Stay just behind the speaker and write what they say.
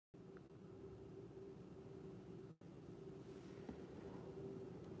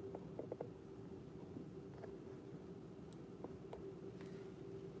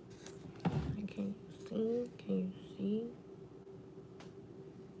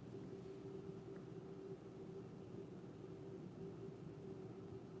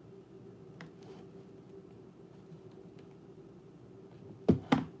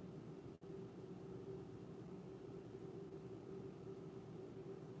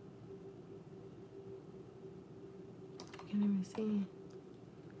can't even see.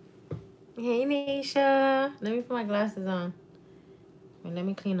 Hey, Nisha. Let me put my glasses on. Wait, let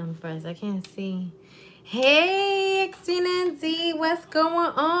me clean them first. I can't see. Hey, Xtina and Z. What's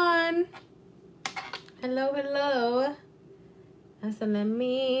going on? Hello, hello. I said, let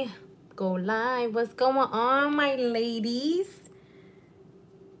me go live. What's going on, my ladies?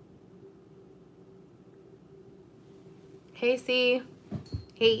 Hey, C.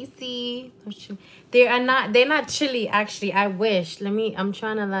 Hey, C. They're not chilly, actually. I wish. I'm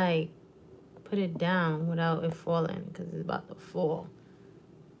trying to, like, put it down without it falling because it's about to fall.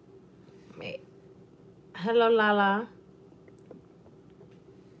 Wait. Hello, Lala.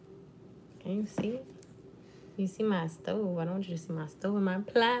 Can you see? You see my stove. I don't want you to see my stove and my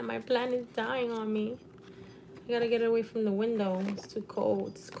plant. My plant is dying on me. I gotta get away from the window. It's too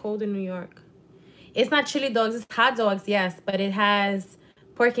cold. It's cold in New York. It's not chili dogs. It's hot dogs, yes. But it has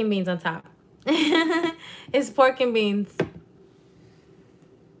pork and beans on top. It's pork and beans.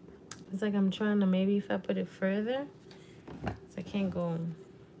 It's like I'm trying to, maybe if I put it further. So I can't go.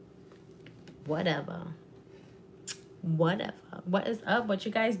 Whatever. Whatever. What is up? What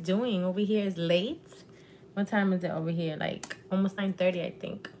you guys doing? Over here is late. What time is it over here? Like almost 9:30, I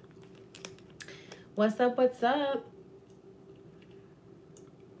think. What's up? What's up?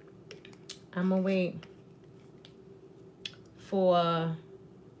 I'm gonna wait for a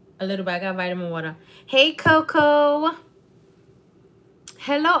little bit. I got vitamin water. Hey, Coco.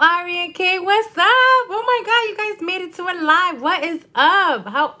 Hello, Ari and Kay. What's up? Oh my God, you guys made it to a live. What is up?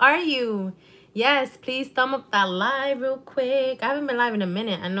 How are you? Yes, please thumb up that live real quick. I haven't been live in a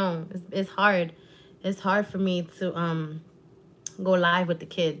minute. I know it's hard. It's hard for me to go live with the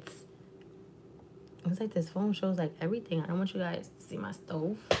kids. It's like this phone shows like everything. I don't want you guys to see my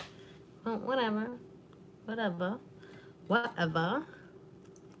stove. Oh, whatever. Whatever. Whatever.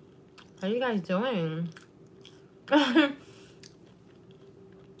 How are you guys doing? I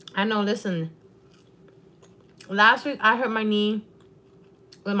know, listen. Last week I hurt my knee.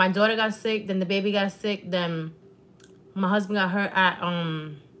 When my daughter got sick, then the baby got sick, then my husband got hurt at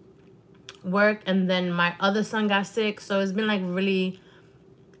work, and then my other son got sick. So it's been like really,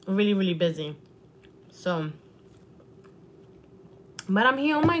 really, really busy. So, but I'm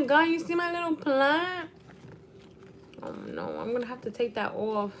here. Oh my God, you see my little plant? Oh no, I'm gonna have to take that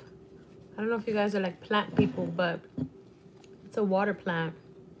off. I don't know if you guys are like plant people, but it's a water plant.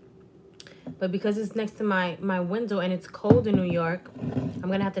 But because it's next to my window and it's cold in New York, I'm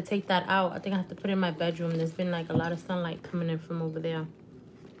gonna have to take that out. I think I have to put it in my bedroom. There's been like a lot of sunlight coming in from over there.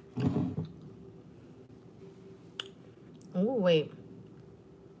 Oh, wait.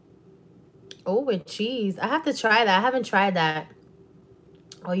 Oh, with cheese. I have to try that. I haven't tried that.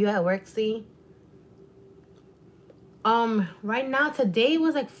 Oh, you at work, see? Right now, today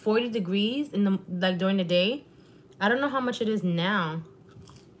was like 40 degrees in the, like, during the day. I don't know how much it is now.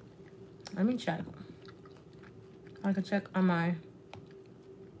 Let me check. I can check on my...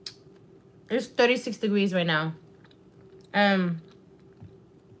 It's 36 degrees right now.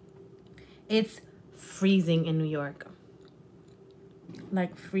 It's freezing in New York.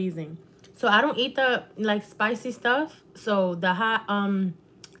 Like, freezing. So I don't eat the, like, spicy stuff. So the hot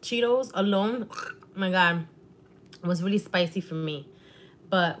Cheetos alone, oh my God, was really spicy for me.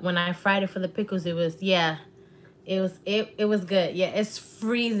 But when I fried it for the pickles, it was, yeah, it was good. Yeah, it's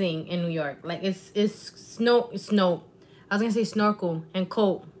freezing in New York. Like, it's snow. I was gonna say snorkel and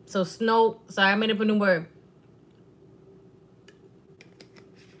cold. So snow. Sorry, I made up a new word.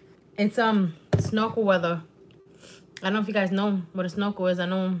 It's snorkel weather. I don't know if you guys know what a snorkel is. I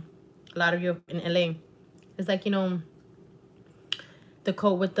know a lot of you in LA. It's like, you know, the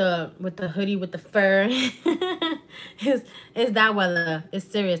coat with the hoodie with the fur. It's that weather. It's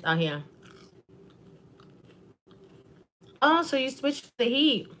serious out here. Oh, so you switched the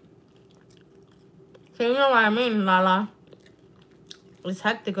heat. So you know what I mean, Lala. It's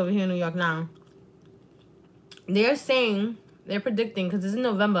hectic over here in New York now. They're saying, they're predicting, because it's in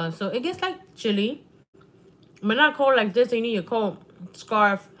November, so it gets like chilly. But not cold like this. You need your coat,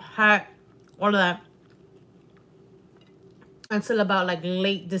 scarf, hat, all of that. Until about like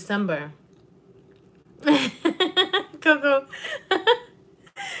late December. Coco.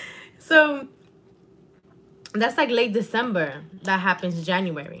 So that's like late December. That happens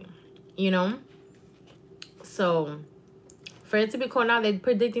January, you know? So for it to be cold now, they're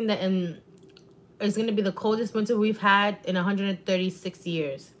predicting that it's going to be the coldest winter we've had in 136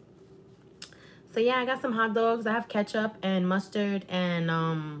 years. So yeah, I got some hot dogs. I have ketchup and mustard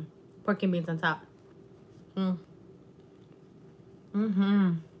and pork and beans on top.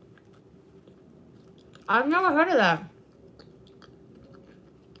 I've never heard of that.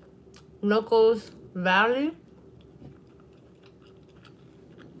 Locos Valley.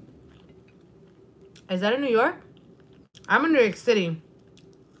 Is that in New York? I'm in New York City.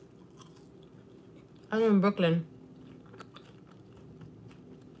 I'm in Brooklyn.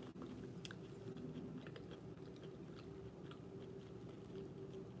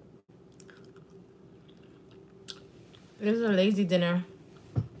 This is a lazy dinner.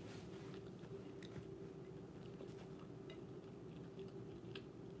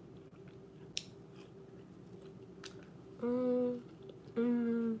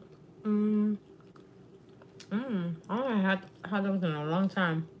 I haven't had hot dogs in a long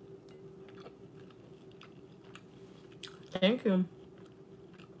time. Thank you.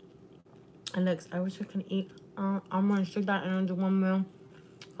 Alex, I wish I can eat. I'm gonna restrict that and do one meal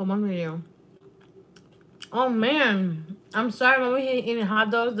for one video. Oh man, I'm sorry when we eating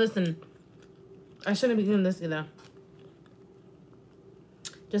hot dogs. Listen, I shouldn't be eating this either.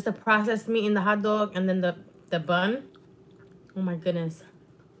 Just the processed meat in the hot dog and then the bun. Oh my goodness.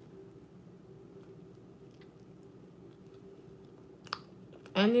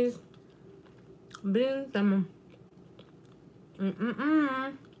 And these beans, them.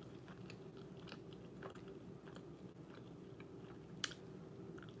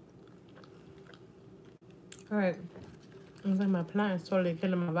 All right. Looks like my plant is totally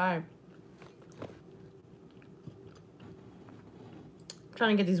killing my vibe.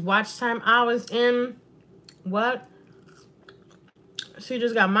 Trying to get these watch time hours in. What? She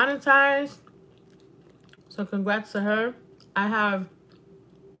just got monetized. So congrats to her.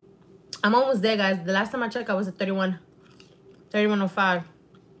 I'm almost there, guys. The last time I checked, I was at 3105.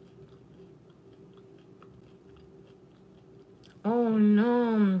 Oh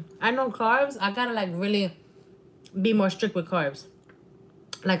no. I know carbs. I gotta like really be more strict with carbs.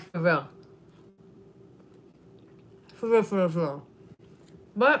 Like for real. For real.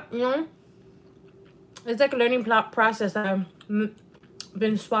 But, you know, it's like a learning process. I've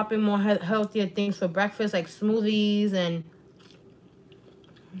been swapping more healthier things for breakfast, like smoothies and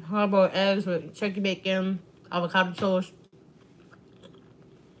hard-boiled eggs with turkey bacon, avocado toast.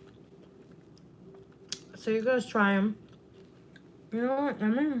 So you guys try them. You know what? Let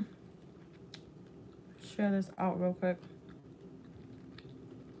me share this out real quick.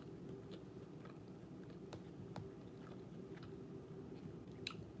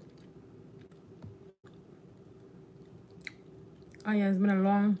 Oh yeah, it's been a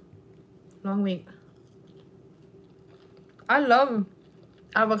long week. I love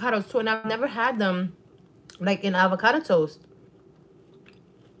avocados too, and I've never had them like in avocado toast.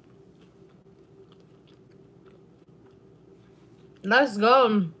 Let's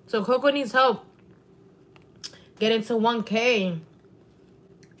go. So Coco needs help. Get into 1K.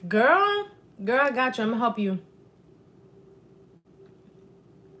 Girl, I got you. I'm gonna help you.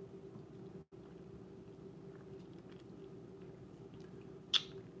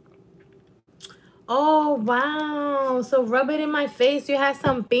 Oh, wow. So rub it in my face. You have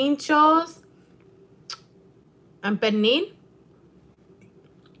some pinchos and pernil.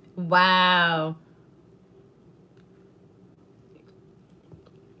 Wow.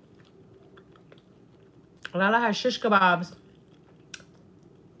 Lala has shish kebabs.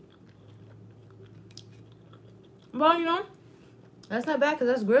 Well, you know, that's not bad because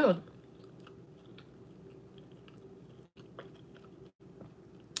that's grilled.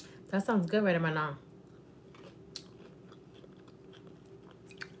 That sounds good right about now.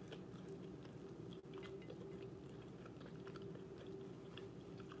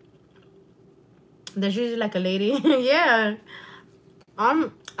 There's usually like a lady. Yeah.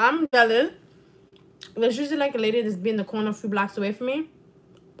 I'm jealous. There's usually like a lady that's been in the corner a few blocks away from me.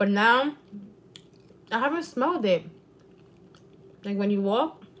 But now, I haven't smelled it. Like when you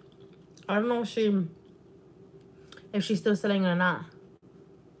walk, I don't know if she's still selling it or not.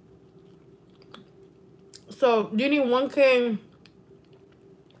 So, do you need 1K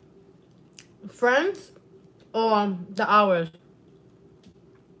friends or the hours?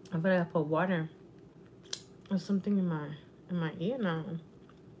 I bet I put water. There's something in my ear now.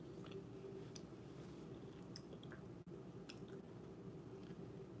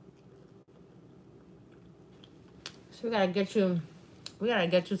 So we gotta get you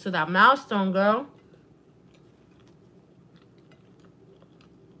to that milestone, girl.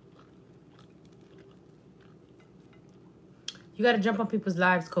 You gotta jump on people's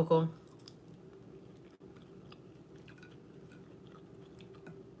lives, Coco.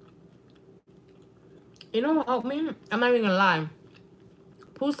 You know what helped me? I'm not even gonna lie.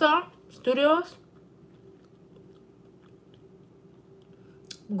 Pusa Studios.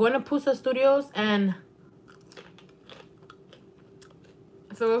 Going to Pusa Studios and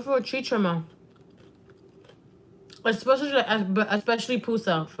for a tree trimmer. Especially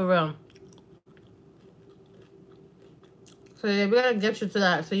Pusa, for real. So yeah, we gotta get you to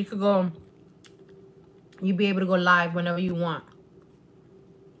that. So you could go, you be able to go live whenever you want.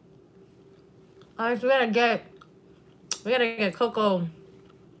 Alright, so we gotta get Coco.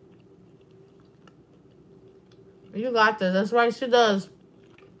 You got this. That's right, she does.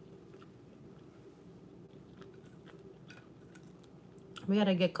 We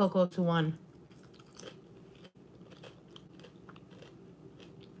gotta get Coco to one.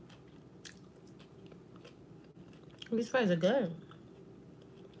 These fries are good.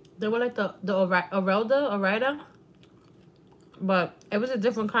 They were like the Orida, but it was a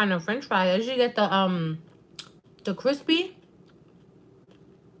different kind of French fry. I usually get the crispy.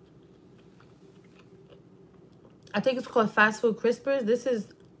 I think it's called fast food crispers. This is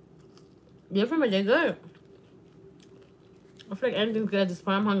different, but they're good. I feel like anything's good at this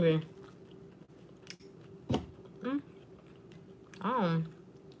point. I'm hungry. Oh,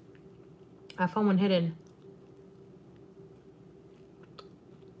 I found one hidden.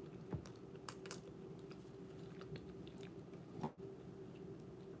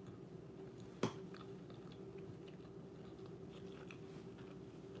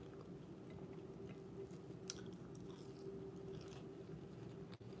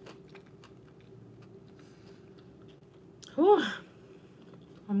 Whew.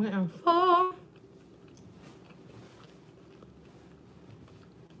 I'm getting full.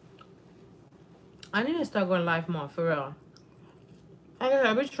 I need to start going live more, for real. I guess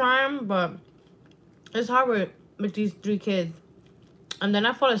I'll be trying, but it's hard with these 3 kids. And then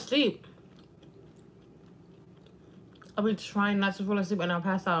I fall asleep. I'll be trying not to fall asleep and I'll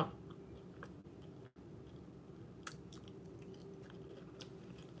pass out.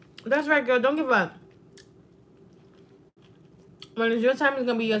 That's right, girl. Don't give up. When it's your time, it's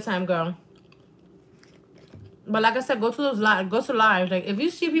gonna be your time, girl. But like I said, go to those live. Go to live. Like if you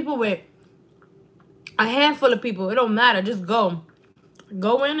see people with a handful of people, it don't matter. Just go.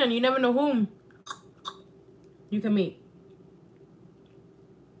 Go in, and you never know whom you can meet.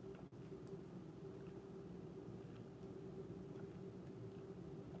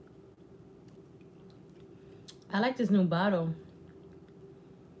 I like this new bottle.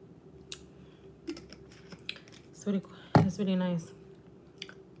 It's really nice.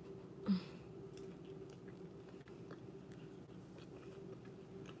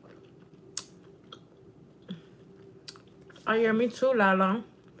 Oh yeah, me too, Lala.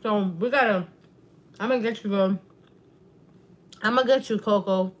 So we gotta. I'm gonna get you, girl. I'm gonna get you,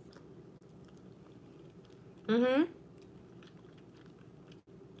 Coco. I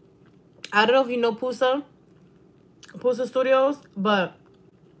don't know if you know Pusa Studios, but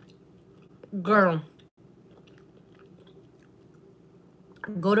girl,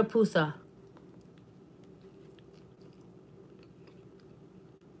 go to Pusa.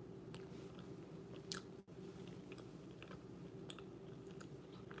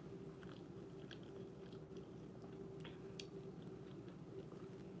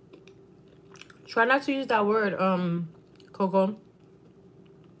 Try not to use that word, Coco.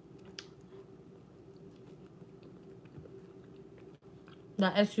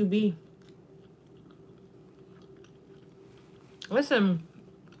 That SUB. Listen,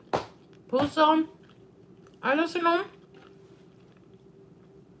 Pusa, I just, you know,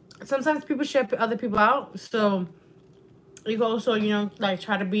 sometimes people ship other people out, so you can also, you know, like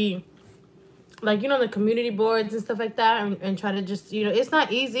try to be, like, you know, the community boards and stuff like that, and try to just, you know, it's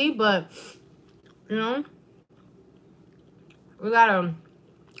not easy, but, you know, we gotta.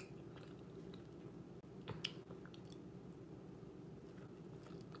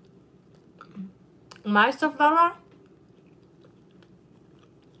 My stuff, Laura,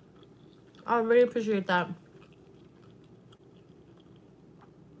 I really appreciate that.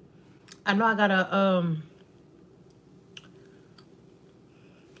 I know I got a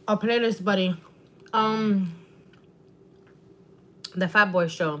playlist, buddy. The Fat Boy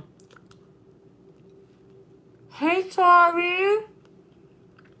Show. Hey, Tori.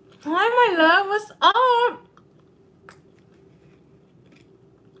 Hi, my love. What's up?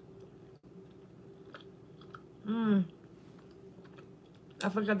 I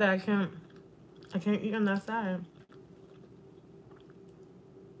forgot that I can't eat on that side.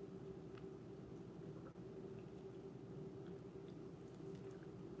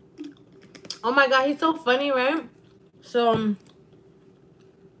 Oh my god, he's so funny, right? So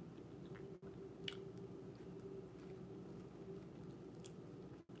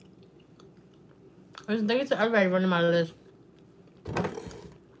thank you to everybody running my list.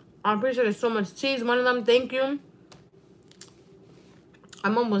 I appreciate it so much. Cheese, one of them, thank you.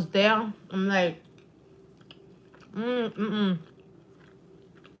 I'm almost there. I'm like,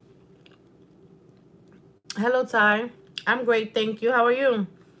 Hello, Ty. I'm great, thank you. How are you?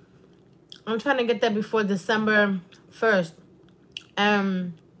 I'm trying to get that before December 1st.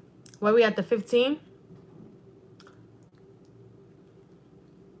 Where we at, the 15th?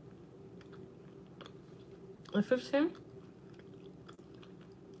 The 15th?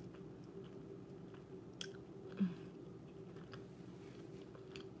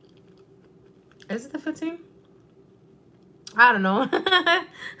 Is it the 15th? I don't know.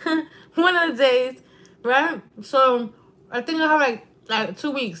 One of the days, right? So I think I have like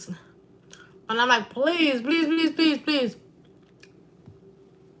 2 weeks. And I'm like, please, please, please, please, please.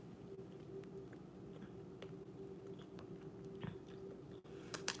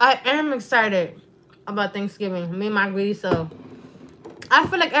 I am excited about Thanksgiving. Me and my greedy self. I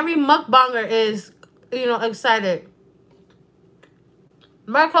feel like every mukbanger is, excited.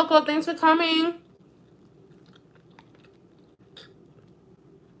 Bye, Coco. Thanks for coming.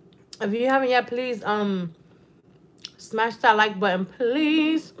 If you haven't yet, please smash that like button,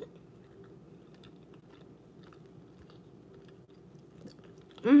 please.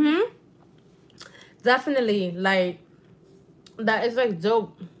 Definitely, like, that is like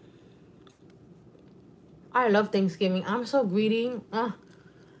dope. I love Thanksgiving. I'm so greedy.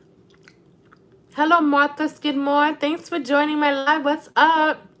 Hello, Martha Skidmore. Thanks for joining my live. What's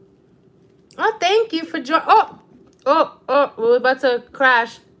up? Oh, thank you for joining. Oh, we're about to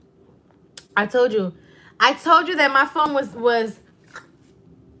crash. I told you that my phone was.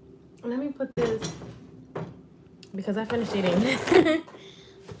 Let me put this because I finished eating.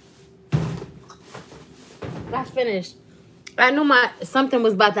 I finished. I knew something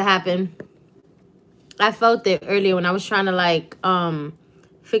was about to happen. I felt it earlier when I was trying to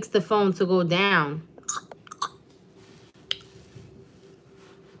fix the phone to go down.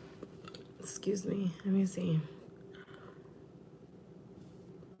 Excuse me. Let me see.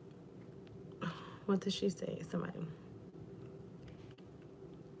 What did she say? Somebody.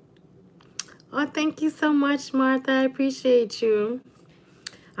 Oh, thank you so much, Martha. I appreciate you.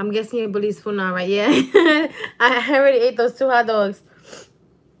 I'm guessing you Bully's food now, right? Yeah. I already ate those 2 hot dogs.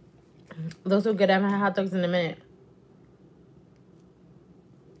 Those were good. I haven't had hot dogs in a minute.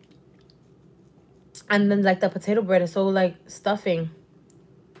 And then, like, the potato bread is so, like, stuffing.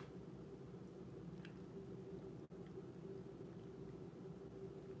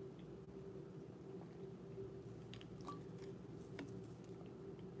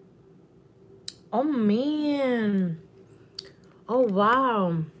 Oh, man. Oh,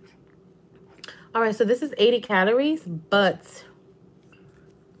 wow. All right, so this is 80 calories, but,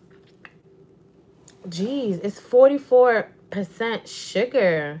 geez, it's 44%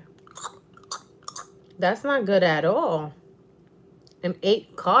 sugar. That's not good at all. And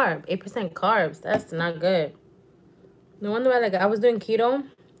 8% carbs. That's not good. No wonder why, I was doing keto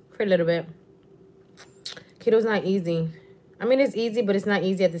for a little bit. Keto's not easy. I mean, it's easy, but it's not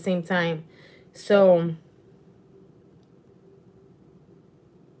easy at the same time. So,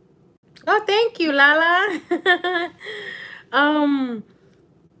 oh, thank you, Lala.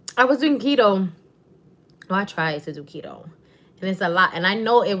 I was doing keto. Well, I tried to do keto, and it's a lot. And I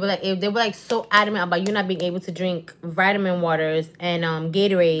know it was they were so adamant about you not being able to drink vitamin waters and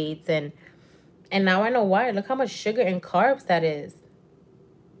Gatorades, and now I know why. Look how much sugar and carbs that is.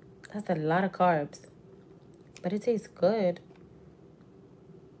 That's a lot of carbs, but it tastes good.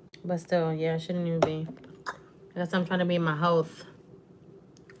 But still, yeah, it shouldn't even be. I guess I'm trying to be in my health.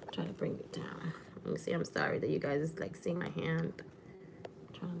 I'm trying to bring it down. Let me see. I'm sorry that you guys is seeing my hand.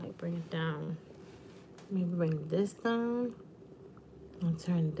 I'm trying to bring it down. Maybe bring this down. And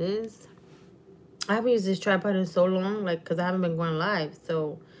turn this. I haven't used this tripod in so long, because I haven't been going live.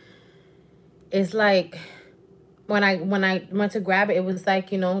 So it's like when I went to grab it, it was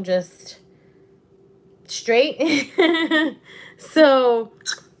just straight. So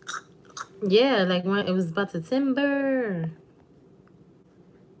yeah, when it was about to timber.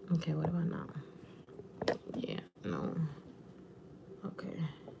 Okay, what about now? Yeah, no. Okay.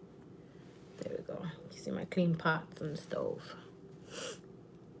 There we go. You see my clean pots on the stove.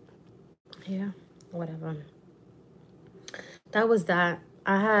 Yeah, whatever. That was that.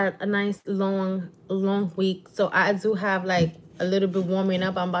 I had a nice long week. So I do have a little bit warming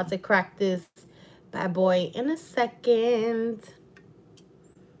up. I'm about to crack this bad boy in a second.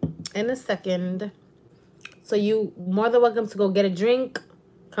 So you more than welcome to go get a drink.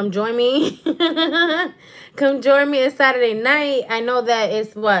 Come join me. Come join me. It's Saturday night. I know that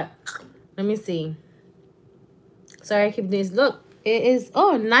it's what? Let me see. Sorry, I keep doing this. Look, it is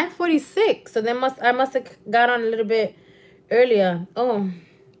 9:46. So I must have got on a little bit earlier. Oh.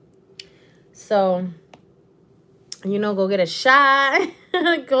 So go get a shot.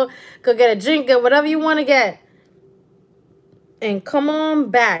 go get a drink or whatever you want to get. And come on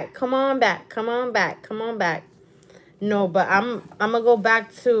back. Come on back. Come on back. Come on back. No, but I'm gonna go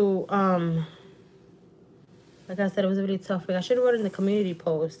back to like I said, it was a really tough week. I should have wrote in the community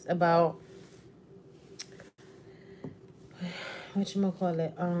post about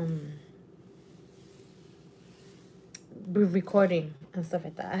whatchamacallit, recording and stuff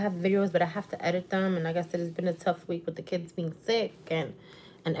like that. I have videos, but I have to edit them, and like I said, it's been a tough week with the kids being sick and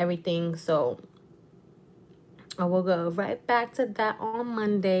everything. So I will go right back to that on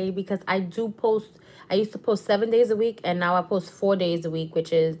Monday, because I do post. I used to post 7 days a week, and now I post 4 days a week,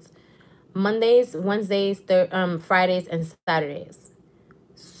 which is Mondays, Wednesdays, Fridays, and Saturdays.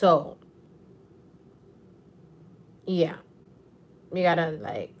 So yeah, you gotta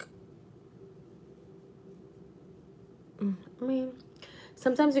like. I mean,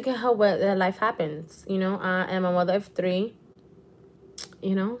 sometimes you can help what life happens. You know, I am a mother of 3.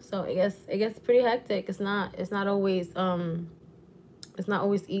 You know, so it gets pretty hectic. It's not always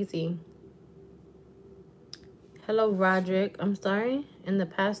easy. Hello, Roderick. I'm sorry. In the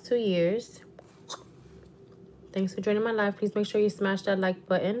past 2 years, thanks for joining my live. Please make sure you smash that like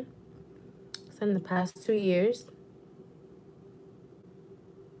button. So in the past 2 years.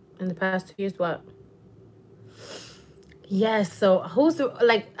 In the past 2 years, what? Yes. So who's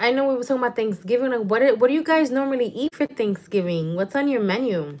like? I know we were talking about Thanksgiving. Like, what do you guys normally eat for Thanksgiving? What's on your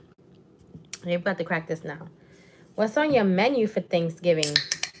menu? You're about to crack this now. What's on your menu for Thanksgiving?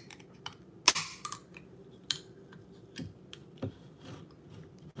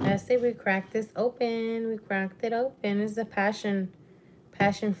 I say we cracked this open. We cracked it open. This is a passion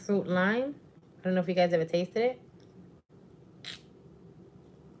fruit lime. I don't know if you guys ever tasted it.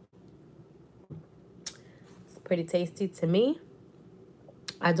 It's pretty tasty to me.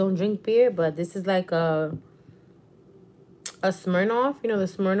 I don't drink beer, but this is like a Smirnoff. You know, the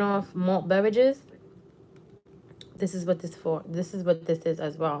Smirnoff malt beverages. This is what this for. This is what this is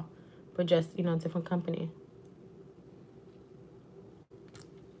as well, but just, you know, different company.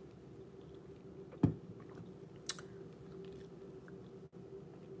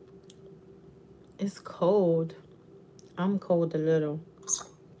 It's cold. I'm cold a little.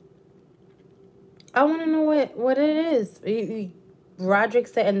 I want to know what it is. Roderick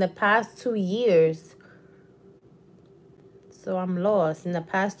said in the past 2 years. So I'm lost. In the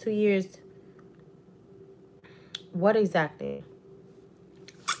past 2 years, what exactly?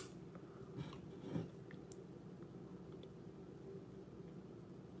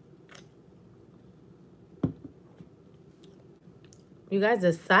 You guys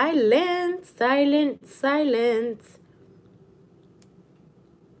are silent, silent, silent.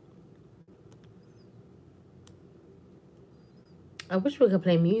 I wish we could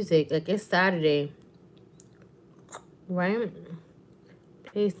play music. Like, it's Saturday, right?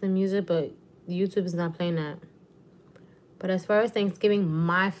 Play some music, but YouTube is not playing that. But as far as Thanksgiving,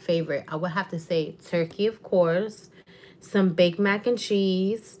 my favorite, I would have to say turkey, of course. Some baked mac and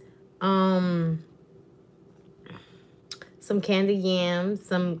cheese. Some candied yams.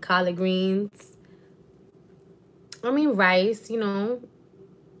 Some collard greens. I mean, rice, you know.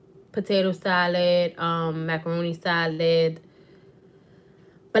 Potato salad. Macaroni salad.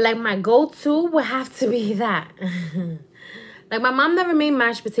 But, like, my go-to would have to be that. Like, my mom never made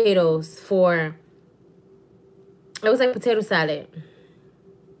mashed potatoes for... It was like potato salad.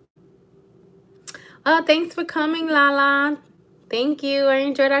 Oh, thanks for coming, Lala. Thank you. I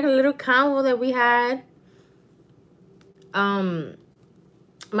enjoyed our little convo that we had. My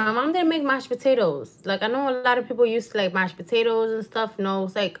mom didn't make mashed potatoes. Like, I know a lot of people used to like mashed potatoes and stuff. No,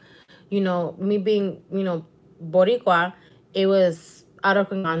 it's like, you know, me being, you know, Boricua, it was arroz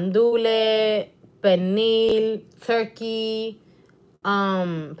con andule, pernil, turkey,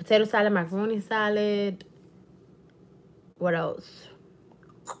 potato salad, macaroni salad. What else?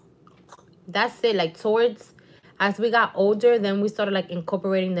 That's it. Like, towards as we got older, then we started like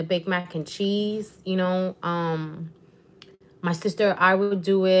incorporating the baked mac and cheese, you know. My sister, I would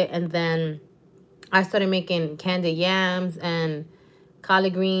do it, and then I started making candied yams and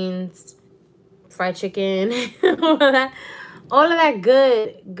collard greens, fried chicken, all of that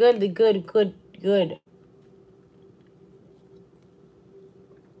good.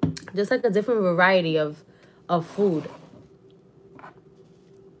 Just like a different variety of food.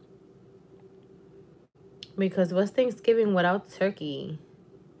 Because what's Thanksgiving without turkey?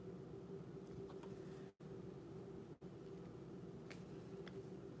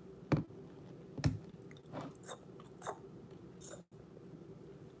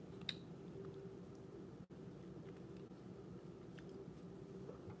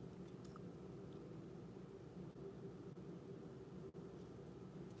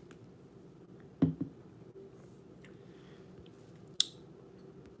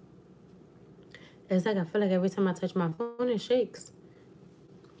 It's like I feel like every time I touch my phone, it shakes.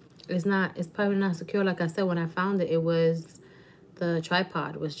 It's probably not secure. Like I said, when I found it, it was, the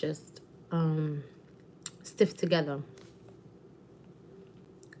tripod was just stiff together.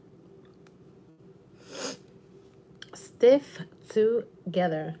 Stiff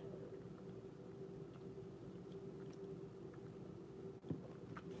together.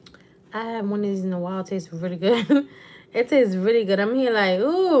 I had one of these in a while. It tastes really good. It tastes really good. I'm here like,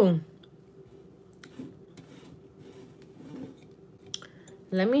 ooh.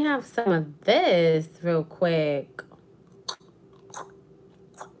 Let me have some of this real quick.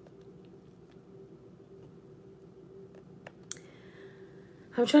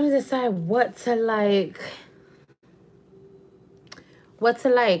 I'm trying to decide what other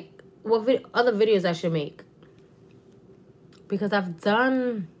videos I should make. Because I've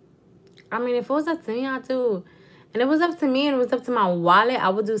done, I mean, if it was up to me, I'd do. And if it was up to me and it was up to my wallet, I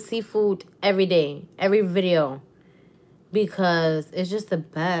would do seafood every day, every video. Because it's just the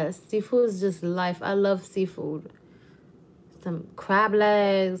best. Seafood is just life. I love seafood. Some crab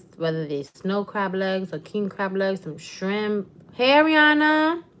legs, whether they're snow crab legs or king crab legs, some shrimp. Hey,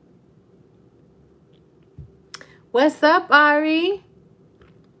 Ariana. What's up, Ari?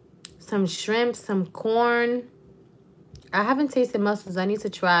 Some shrimp, some corn. I haven't tasted mussels. I need to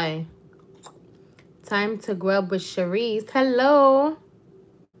try. Time to grub with Cherise. Hello.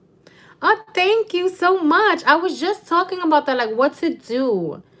 Oh, thank you so much. I was just talking about that, like what to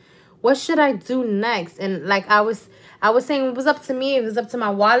do. What should I do next? And like I was saying, it was up to me. It was up to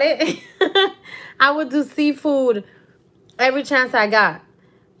my wallet. I would do seafood every chance I got.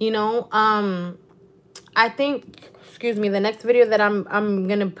 You know, I think, excuse me, the next video that I'm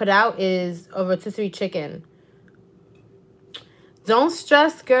gonna put out is a rotisserie chicken. Don't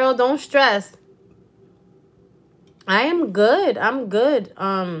stress, girl. Don't stress. I am good. I'm good.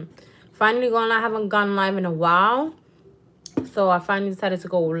 Finally going live. I haven't gone live in a while. So I finally decided to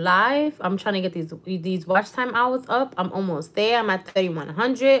go live. I'm trying to get these watch time hours up. I'm almost there. I'm at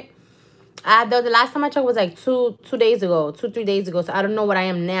 3,100. The last time I checked was like 3 days ago. So I don't know what I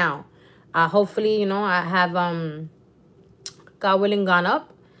am now. Hopefully, you know, I have God willing gone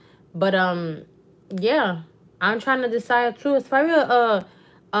up. But yeah, I'm trying to decide too. It's probably a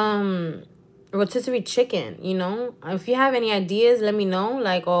rotisserie chicken, you know. If you have any ideas, let me know,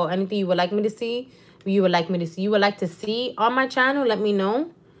 like, or anything you would like me to see, you would like to see on my channel, let me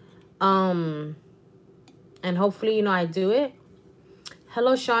know. And hopefully, you know, I do it.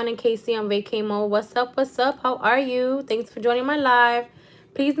 Hello, Sean and Casey on vacay mode. What's up? How are you? Thanks for joining my live.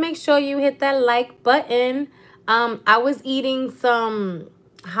 Please make sure you hit that like button. I was eating some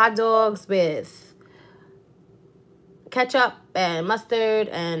hot dogs with ketchup and mustard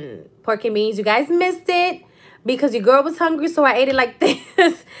and pork and beans. You guys missed it because your girl was hungry, so I ate it like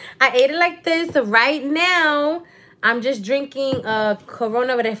this. So right now, I'm just drinking a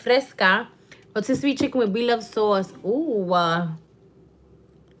Corona Refresca rotisserie chicken with beloved sauce. Ooh.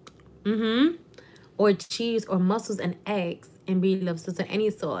 Or cheese or mussels and eggs and beloved sauce or any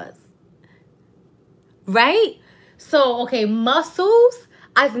sauce. Right? So, okay, mussels.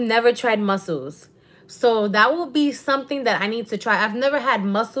 I've never tried mussels. So that will be something that I need to try. I've never had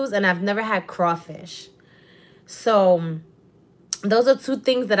mussels and I've never had crawfish. So those are two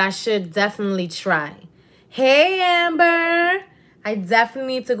things that I should definitely try. Hey, Amber. I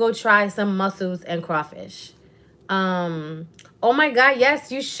definitely need to go try some mussels and crawfish. Oh my God,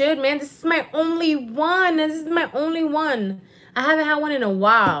 yes, you should, man. This is my only one. I haven't had one in a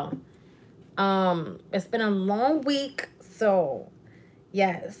while. It's been a long week, so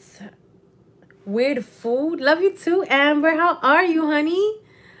yes. Weird food. Love you too, Amber. How are you, honey?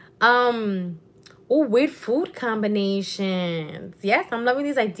 Oh, weird food combinations. Yes, I'm loving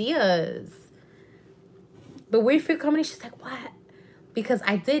these ideas. The weird food combinations, like what? Because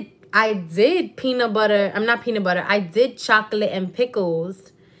I did peanut butter. I did chocolate and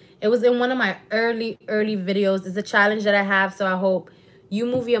pickles. It was in one of my early videos. It's a challenge that I have, so I hope you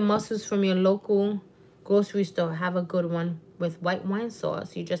move your mussels from your local grocery store. Have a good one with white wine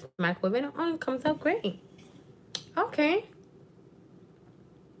sauce. You just microwave it. Oh, it comes out great. Okay.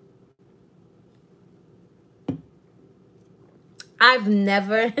 I've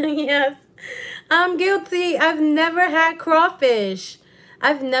never, yes, I'm guilty. I've never had crawfish.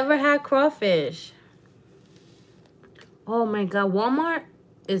 Oh my God, Walmart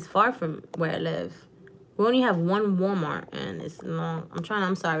is far from where I live. We only have one Walmart and it's long.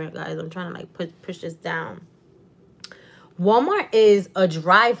 I'm sorry guys, I'm trying to like push this down. Walmart is a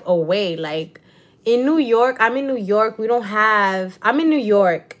drive away. Like in New York, I'm in New York. I'm in New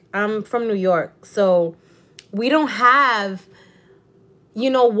York. I'm from New York. So we don't have you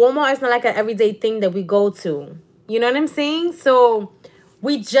know, Walmart is not like an everyday thing that we go to. You know what I'm saying? So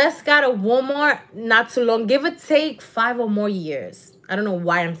we just got a Walmart not too long. Give or take 5 or more years. I don't know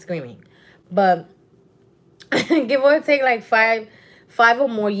why I'm screaming. But give or take like five or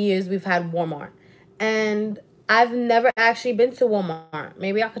more years we've had Walmart. And I've never actually been to Walmart.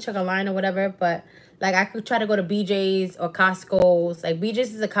 Maybe I could check a line or whatever, but like I could try to go to BJ's or Costco's. Like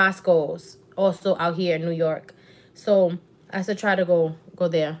BJ's is a Costco's also out here in New York. So I should try to go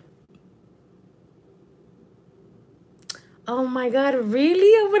there. Oh my God,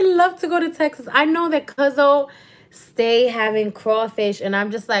 really? I would love to go to Texas. I know that Cuzzo stay having crawfish, and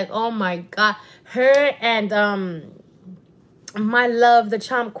I'm just like, oh my God. Her and my love, the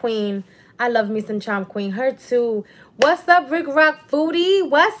Chomp Queen. I love me some Chomp Queen. Her too. What's up, Rick Rock Foodie?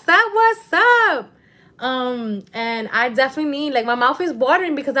 What's up? What's up? And I definitely need, like, my mouth is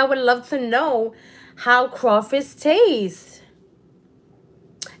watering because I would love to know how crawfish taste.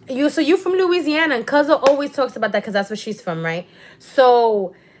 So you from Louisiana, and Cuzzo always talks about that because that's where she's from, right?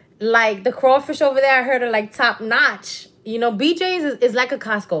 So, like, the crawfish over there, I heard are like top notch. You know, BJ's is like a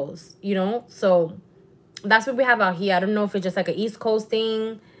Costco's, you know? So that's what we have out here. I don't know if it's just like an East Coast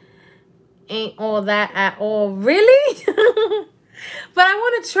thing. Ain't all that at all. Really? But I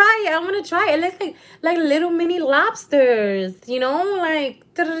want to try it. I want to try it. It looks like little mini lobsters, you know? Like,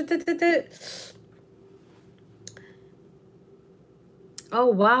 oh,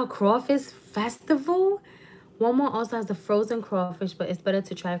 wow. Crawfish festival? Walmart also has the frozen crawfish, but it's better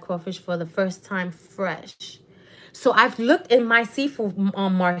to try crawfish for the first time fresh. So I've looked in my seafood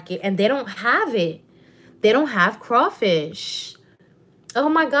market, and they don't have it. They don't have crawfish. Oh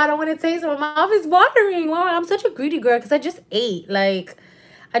my God, I want to taste it. My mouth is watering. Wow, I'm such a greedy girl because I just ate. Like,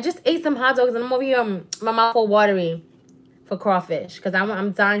 I just ate some hot dogs, and I'm over here, my mouth all watery for crawfish because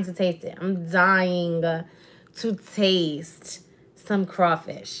I'm dying to taste it. I'm dying to taste some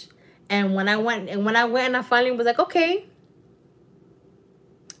crawfish. And when I went and I finally was like, okay,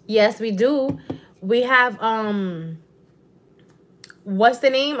 yes, we do. We have what's the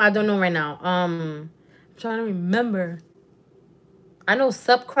name? I don't know right now. I'm trying to remember. I know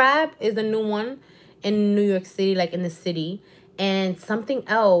Sup Crab is a new one in New York City, like in the city, and something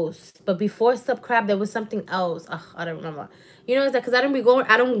else. But before Sup Crab, there was something else. Ugh, I don't remember. You know, it's like because I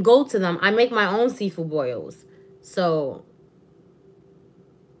don't go to them. I make my own seafood boils. So,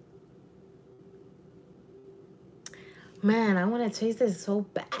 man, I want to taste this so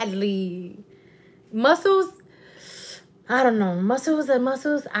badly. Mussels, I don't know. Mussels.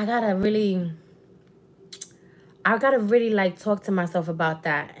 I gotta really like talk to myself about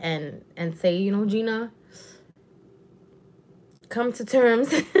that and say, you know, Gina, come to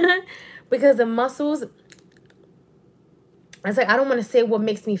terms because the mussels, it's like I don't want to say what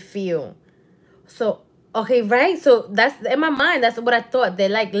makes me feel. So okay, right? So that's in my mind. That's what I thought. They're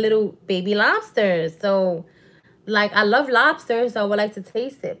like little baby lobsters. So like I love lobsters, so I would like to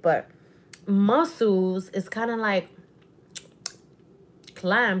taste it. But mussels is kind of like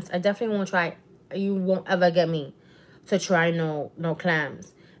clams. I definitely won't try. You won't ever get me to try no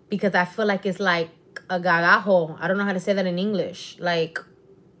clams because I feel like it's like a garajo. I don't know how to say that in English. Like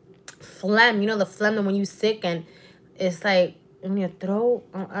phlegm, you know, the phlegm that when you sick and it's like in your throat.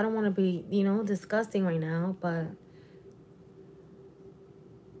 I don't want to be, you know, disgusting right now, but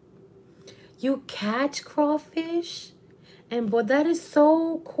you catch crawfish, and boy, that is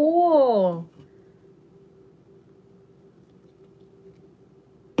so cool.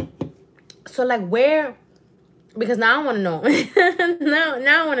 So like where, because now I want to know.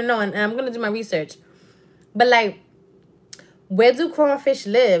 now I want to know, and I'm gonna do my research. But like, where do crawfish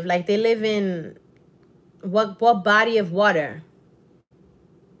live? Like they live in what body of water?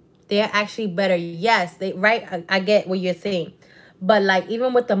 They're actually better. Yes, they right. I get what you're saying, but like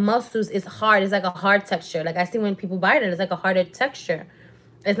even with the mussels, it's hard. It's like a hard texture. Like I see when people bite it, it's like a harder texture.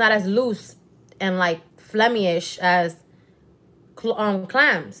 It's not as loose and like phlegmy-ish as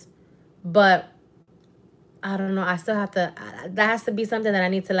clams. But I don't know. I still have to. That has to be something that I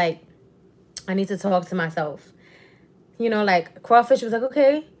need to like. I need to talk to myself. You know, like crawfish was like,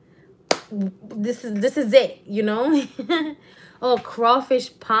 okay, this is it. You know. Oh, crawfish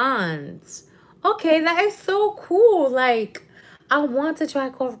ponds. Okay, that is so cool. Like, I want to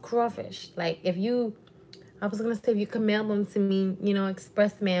try crawfish. Like, if you, I was gonna say if you could mail them to me, you know,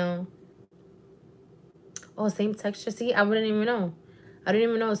 express mail. Oh, same texture. See, I wouldn't even know. I didn't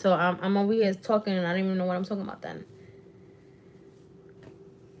even know. So I'm over here talking and I don't even know what I'm talking about then.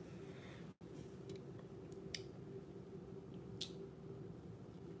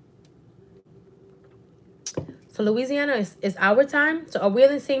 So Louisiana is our time. So are we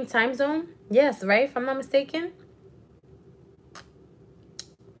in the same time zone? Yes, right? If I'm not mistaken.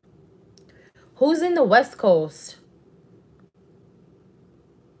 Who's in the West Coast?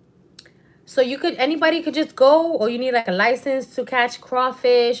 So you could, anybody could just go, or you need like a license to catch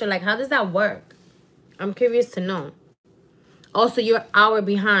crawfish, or like, how does that work? I'm curious to know. Also, you're an hour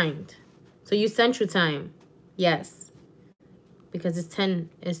behind. So you Central Time. Yes. Because it's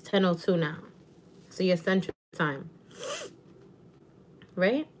 10:02 now. So you're Central Time.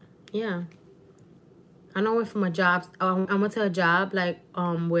 Right? Yeah. I know I went from a job. I went to a job like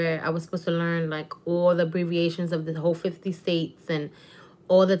where I was supposed to learn like all the abbreviations of the whole 50 states and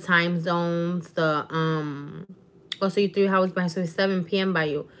all the time zones. Also you 3 hours behind, so it's 7 p.m. by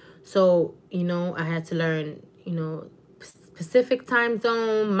you. So you know I had to learn Pacific time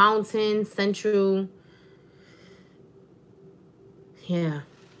zone, Mountain, Central. Yeah.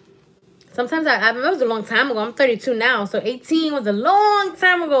 Sometimes it was a long time ago. I'm 32 now, so 18 was a long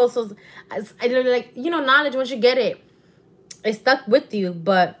time ago. So I like, knowledge, once you get it, it stuck with you.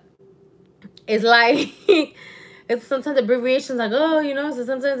 But it's like it's sometimes abbreviations like, oh, so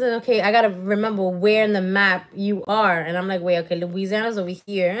sometimes it's, okay, I gotta remember where in the map you are, and I'm like, wait, okay, Louisiana's over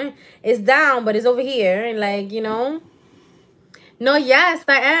here. It's down, but it's over here, and like, No, yes,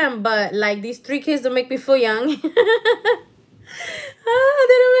 I am, but like these 3 kids don't make me feel young.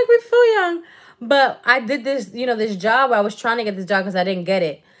 They don't make me feel young. But I did this, this job. I was trying to get this job because I didn't get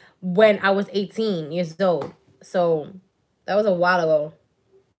it when I was 18 years old. So that was a while ago.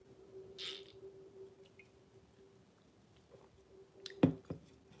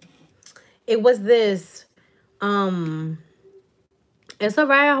 It was this. It's all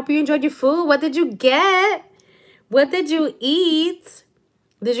right. I hope you enjoyed your food. What did you get? What did you eat?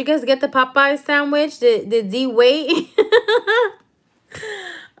 Did you guys get the Popeye sandwich? The D wait?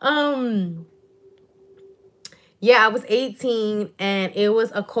 Yeah, I was 18 and it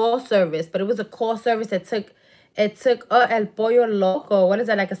was a call service, but it was a call service that took El Pollo Loco. What is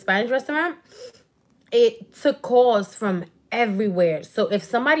that, like a Spanish restaurant? It took calls from everywhere. So if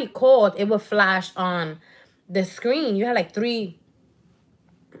somebody called, it would flash on the screen. You had like 3.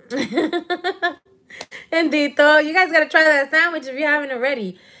 Indeed, though. You guys gotta try that sandwich if you haven't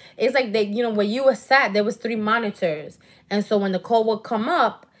already. It's like they, where you were sat, there was 3 monitors. And so when the call would come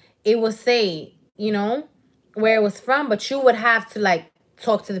up, it would say, where it was from, but you would have to like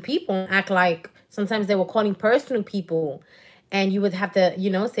talk to the people and act like sometimes they were calling personal people, and you would have to,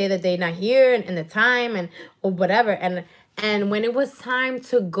 say that they're not here and the time and or whatever. And when it was time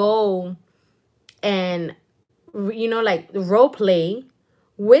to go and like role play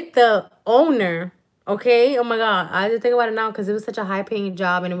with the owner, okay, oh my god, I just think about it now because it was such a high paying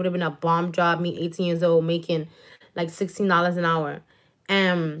job, and it would have been a bomb job, me 18 years old making like $16 an hour.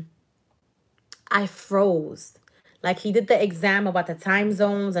 And I froze. Like, he did the exam about the time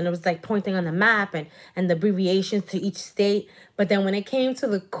zones, and it was like pointing on the map and the abbreviations to each state. But then when it came to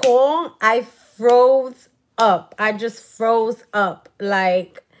the call, I froze up. I just froze up.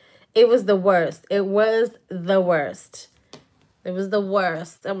 Like, it was the worst. It was the worst. It was the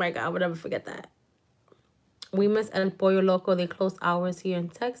worst. Oh my god, I would never forget that. We miss El Pollo Loco. They close hours here in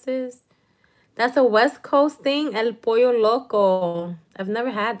Texas. That's a West Coast thing, El Pollo Loco. I've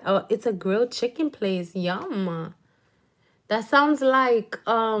never had. Oh, it's a grilled chicken place. Yum. That sounds like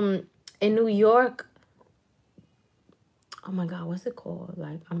in New York. Oh my god, what's it called?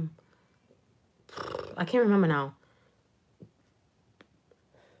 Like I can't remember now.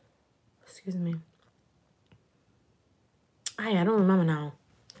 Excuse me. I don't remember now.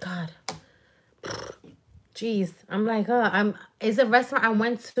 God. Jeez. I'm like, it's a restaurant I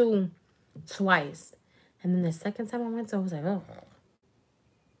went to twice. And then the second time I went to, I was like, oh.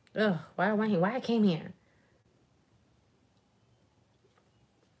 Ugh, why I went here? Why I came here?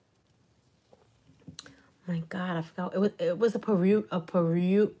 My God, I forgot. It was a Peruvian.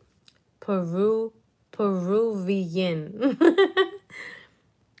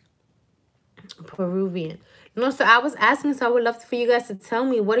 Peruvian. No, so I was asking, so I would love for you guys to tell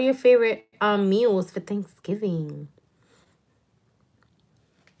me, what are your favorite meals for Thanksgiving?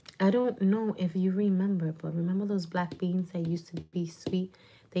 I don't know if you remember, but remember those black beans that used to be sweet?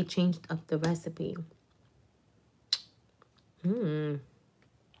 They changed up the recipe.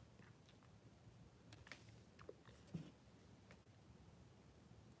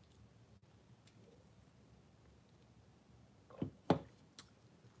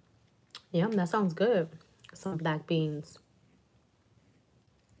 Yum, that sounds good. Some black beans.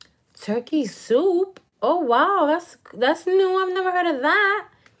 Turkey soup? Oh, wow. That's new. I've never heard of that.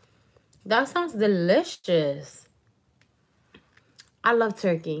 That sounds delicious. I love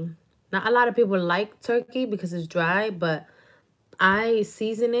turkey. Not a lot of people like turkey because it's dry, but I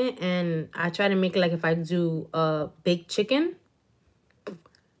season it and I try to make it like if I do baked chicken.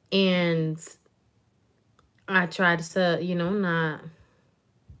 And I tried to, you know, not.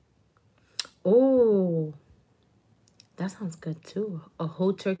 Oh, that sounds good too. A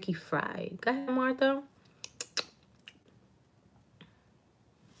whole turkey fried. Go ahead, Martha.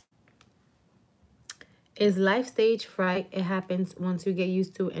 Is life stage fright? It happens once you get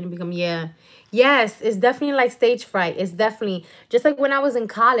used to it and become, yeah. Yes, it's definitely like stage fright. It's definitely just like when I was in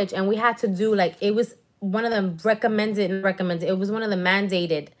college and we had to do like, it was one of the recommended, it was one of the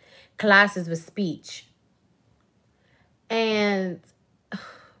mandated classes with speech. And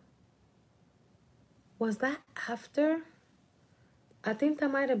was that after? I think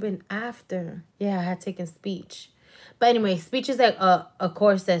that might have been after. Yeah, I had taken speech. But anyway, speech is like a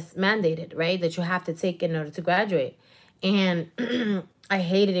course that's mandated, right? That you have to take in order to graduate. And I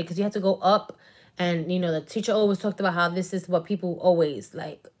hated it because you had to go up and, you know, the teacher always talked about how this is what people always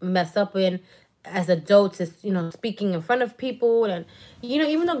like mess up in as adults is, you know, speaking in front of people. And, you know,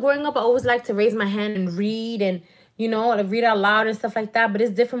 even though growing up, I always like to raise my hand and read and, you know, like read out loud and stuff like that. But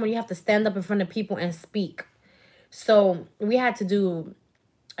it's different when you have to stand up in front of people and speak. So we had to do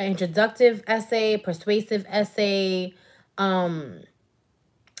an introductive essay, persuasive essay, well,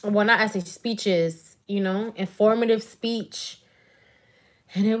 not essay, speeches, you know, informative speech.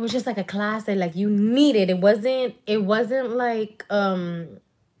 And it was just like a class that like you needed. It wasn't like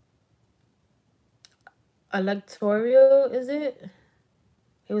electoral, is it?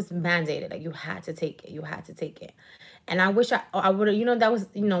 It was mandated. Like you had to take it. You had to take it. And I wish I would have, you know, that was,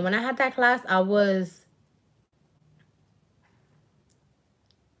 you know, when I had that class, I was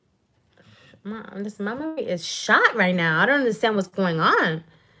my memory is shot right now. I don't understand what's going on.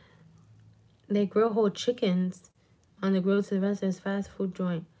 They grill whole chickens on the grill to the restaurant's fast food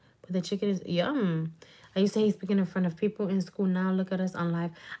joint. But the chicken is yum. I used to hate speaking in front of people in school. Now look at us on live.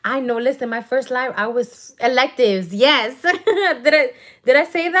 I know. Listen, my first live, I was electives. Yes. did I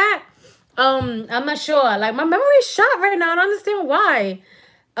say that? I'm not sure. Like my memory is shot right now. I don't understand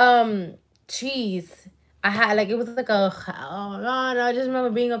why. Cheese. I had like it was like a oh God, I just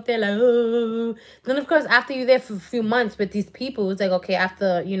remember being up there like oh. Then of course after you're there for a few months with these people, it's like okay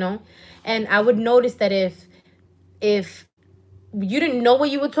after you know, and I would notice that if you didn't know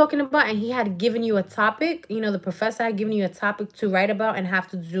what you were talking about and he had given you a topic, you know, the professor had given you a topic to write about and have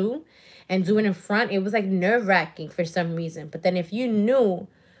to do and do it in front, it was like nerve-wracking for some reason. But then if you knew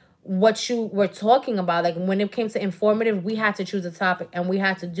what you were talking about, like when it came to informative, we had to choose a topic and we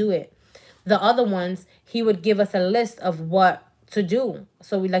had to do it. The other ones, he would give us a list of what to do.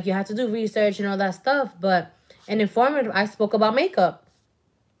 So we like you had to do research and all that stuff. But in informative, I spoke about makeup.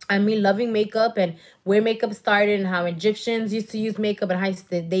 I mean, loving makeup and where makeup started and how Egyptians used to use makeup and how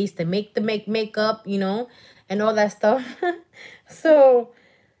they used to make makeup, you know, and all that stuff. So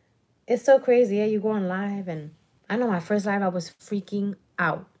it's so crazy. Yeah, you go on live and I know my first live, I was freaking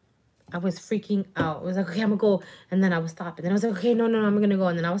out. I was freaking out. I was like, okay, I'm gonna go. And then I would stop. And then I was like, okay, no, I'm gonna go.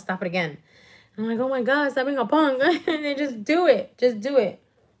 And then I would stop it again. I'm like, oh my God, stop being a punk. And just do it. Just do it.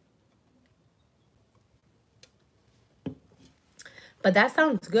 But that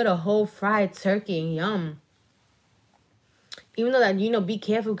sounds good. A whole fried turkey. Yum. Even though that, you know, be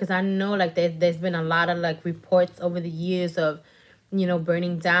careful because I know like there's been a lot of like reports over the years of, you know,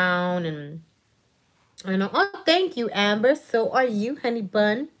 burning down and I know. Oh, thank you, Amber. So are you, honey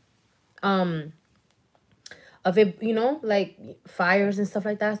bun. Of it, you know, like fires and stuff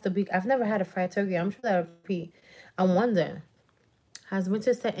like that. I've never had a fried turkey. I'm sure that would be. I wonder. Has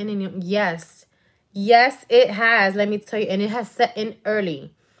winter set in? Yes. Yes, it has. Let me tell you. And it has set in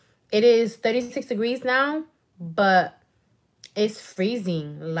early. It is 36 degrees now, but it's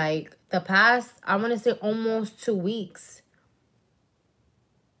freezing. Like the past, I want to say almost 2 weeks.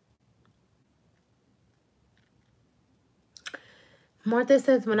 Martha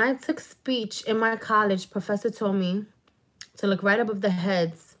says, when I took speech in my college, professor told me to look right above the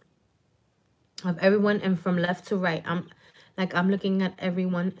heads of everyone and from left to right. I'm looking at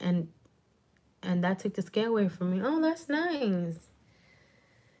everyone and that took the scare away from me. Oh, that's nice.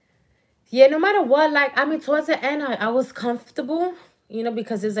 Yeah, no matter what, like, I mean, towards the end, I was comfortable, you know,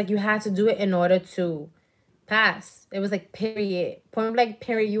 because it's like you had to do it in order to pass. It was like, period. Point blank,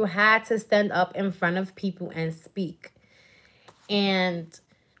 period. You had to stand up in front of people and speak. And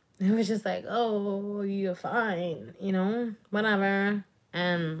it was just like, oh, you're fine, you know, whatever.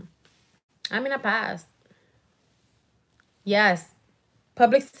 And I mean, I passed. Yes.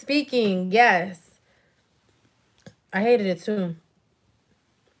 Public speaking, yes. I hated it too.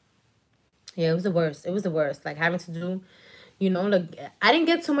 Yeah, it was the worst. It was the worst. Like having to do, you know, like I didn't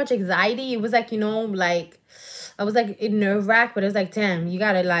get too much anxiety. It was like, you know, like I was like in nerve wrack, but it was like, damn, you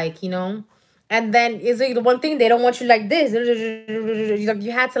gotta like, you know. And then it's like the one thing they don't want you like this.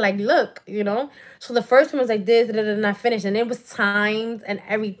 You had to like look, you know. So the first one was like this, and I finished, and it was timed and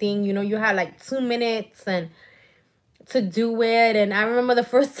everything. You know, you had like 2 minutes and to do it. And I remember the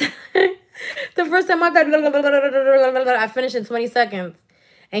first time, the first time I finished in 20 seconds,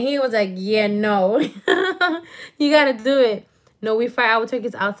 and he was like, "Yeah, no, you gotta do it." No, we fry our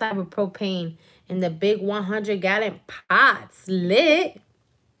turkeys outside with propane in the big 100-gallon pots, lit.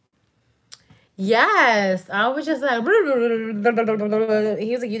 Yes, I was just like,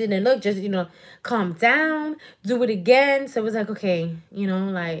 he was like, you didn't look, just, calm down, do it again. So it was like, okay,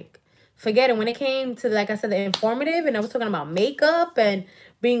 like, forget it. When it came to, like I said, the informative, and I was talking about makeup and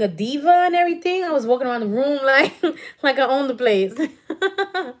being a diva and everything, I was walking around the room like, like I own the place.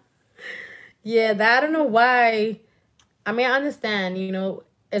 Yeah, that, I don't know why. I mean, I understand,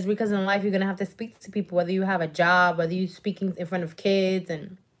 it's because in life you're going to have to speak to people, whether you have a job, whether you're speaking in front of kids,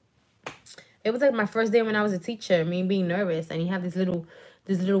 and it was like my first day when I was a teacher, me being nervous, and you have this little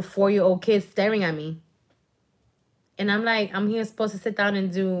 4-year-old kid staring at me. And I'm like, I'm here supposed to sit down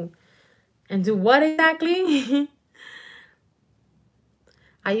and do what exactly?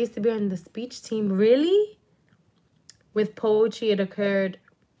 I used to be on the speech team. Really? With poetry, it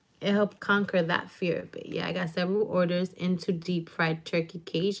helped conquer that fear a bit. Yeah, I got several orders into deep fried turkey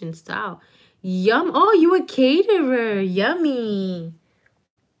Cajun style. Yum. Oh, you a caterer. Yummy.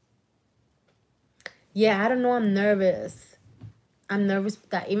 Yeah, I don't know. I'm nervous. I'm nervous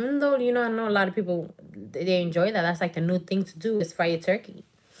with that. Even though, I know a lot of people, they enjoy that. That's like the new thing to do is fry your turkey,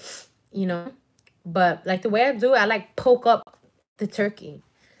 But like the way I do it, I like poke up the turkey.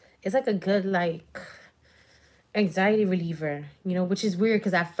 It's like a good, like, anxiety reliever, which is weird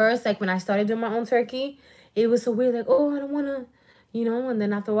because at first, like when I started doing my own turkey, it was so weird. Like, oh, I don't want to, and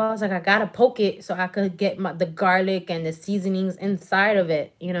then after a while, I was like, I got to poke it so I could get the garlic and the seasonings inside of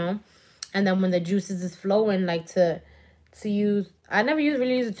it, And then when the juices is flowing, like to use, I never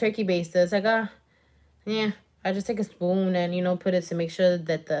really use a turkey baster. It's like, yeah, I just take a spoon and, put it to make sure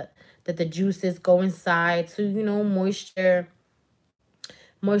that the juices go inside to,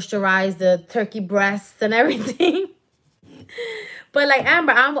 moisturize the turkey breasts and everything. But like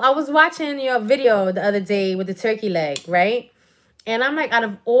Amber, I was watching your video the other day with the turkey leg, right? And I'm like, out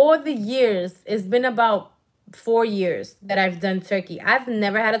of all the years, it's been about 4 years that I've done turkey. I've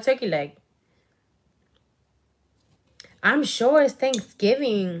never had a turkey leg. I'm sure it's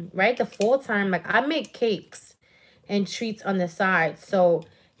Thanksgiving, right? The fall time. Like, I make cakes and treats on the side. So,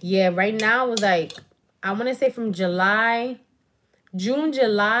 yeah, right now it was like, I want to say from June,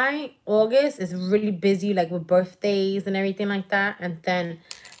 July, August is really busy, like with birthdays and everything like that. And then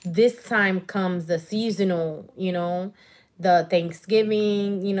this time comes the seasonal, the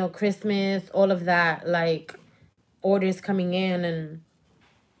Thanksgiving, Christmas, all of that, like orders coming in, and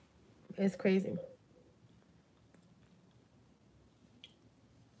it's crazy.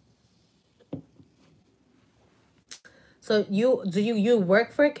 So do you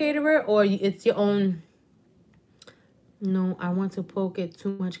work for a caterer, or it's your own? No, I want to poke it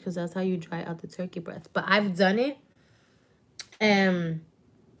too much because that's how you dry out the turkey breast. But I've done it, and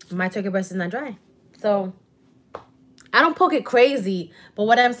my turkey breast is not dry. So I don't poke it crazy. But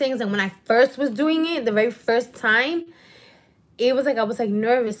what I'm saying is that when I first was doing it, the very first time, it was like I was like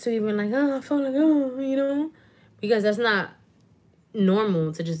nervous to even like, oh, I felt like, oh, because that's not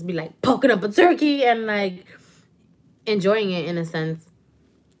normal to just be like poking up a turkey and like enjoying it in a sense.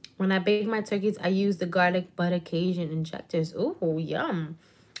 When I bake my turkeys, I use the garlic butter Cajun injectors. Ooh, yum.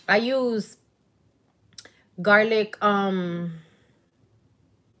 I use garlic,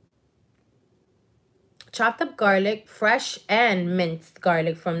 chopped up garlic, fresh and minced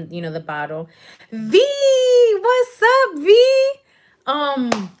garlic from, the bottle. V, what's up, V?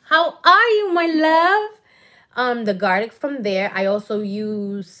 How are you, my love? The garlic from there. I also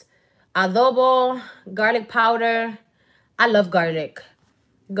use adobo, garlic powder. I love garlic.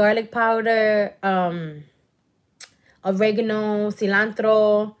 Garlic powder, oregano,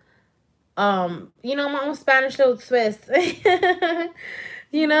 cilantro, my own Spanish little twist.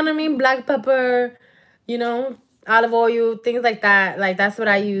 You know what I mean? Black pepper, olive oil, things like that. Like, that's what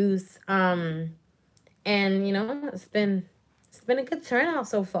I use. And, it's been a good turnout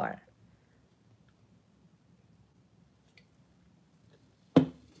so far.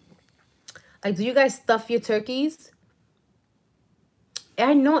 Like, do you guys stuff your turkeys?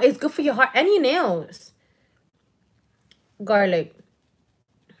 I know it's good for your heart and your nails. Garlic.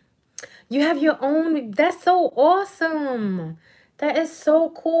 You have your own. That's so awesome. That is so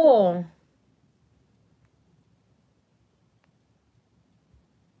cool.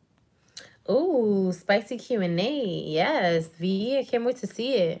 Ooh, spicy Q&A. Yes, V. I can't wait to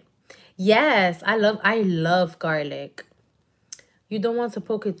see it. Yes, I love garlic. You don't want to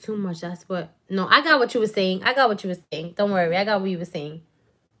poke it too much. That's what. No, I got what you were saying. I got what you were saying. Don't worry. I got what you were saying.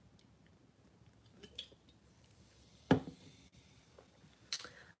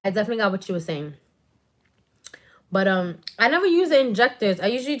 I definitely got what you were saying. But I never use the injectors. I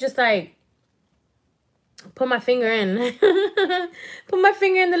usually just like put my finger in. Put my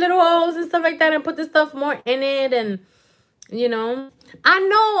finger in the little holes and stuff like that and put the stuff more in it, and you know. I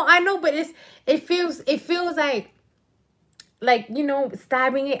know, but it feels like, you know,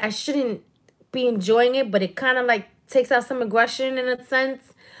 stabbing it. I shouldn't be enjoying it, but it kind of like takes out some aggression in a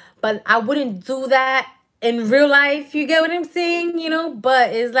sense. But I wouldn't do that in real life. You get what I'm saying? You know,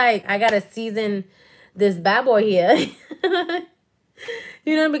 but it's like I gotta season this bad boy here.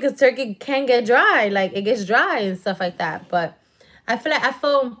 You know, because turkey can get dry, like it gets dry and stuff like that. But I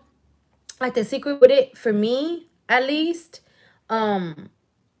feel like the secret with it, for me at least, um,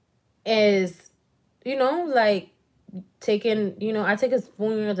 is, you know, like taking, you know, I take a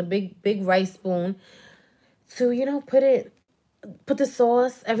spoon, you know, the big rice spoon, to, you know, put the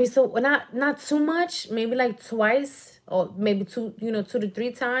sauce every so, well, not too much, maybe like twice or maybe two, you know, 2 to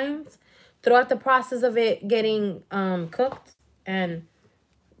 3 times throughout the process of it getting cooked. And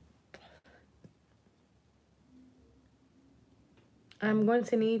I'm going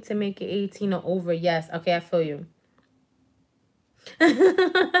to need to make it 18 or over. Yes, okay, I feel you. Yeah, Martha,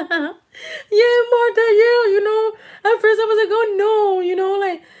 yeah, you know, at first I was like, oh no, you know,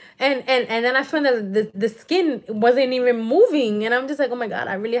 like, and then I found that the skin wasn't even moving, and I'm just like, oh my god,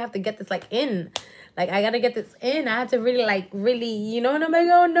 I really have to get this like in, like I gotta get this in. I had to really like really, you know, and I'm like,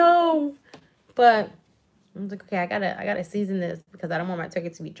 oh no, but I'm like, okay, I gotta season this because I don't want my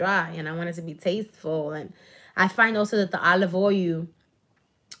turkey to be dry and I want it to be tasteful. And I find also that the olive oil,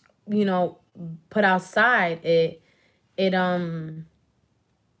 you know, put outside, it it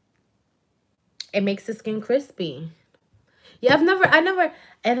makes the skin crispy. Yeah, I never,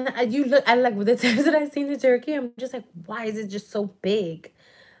 and you look, I like with the times that I've seen the turkey, I'm just like, why is it just so big?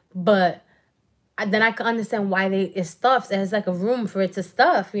 But then I can understand why it stuffs. It has like a room for it to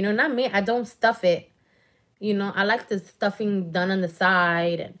stuff. You know, not me. I don't stuff it. You know, I like the stuffing done on the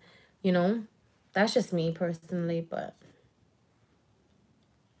side, and you know, that's just me personally. But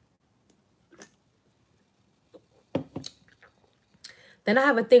then I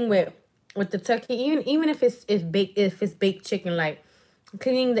have a thing with the turkey, even if it's baked chicken, like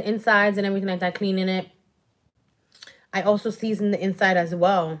cleaning the insides and everything like that, cleaning it. I also season the inside as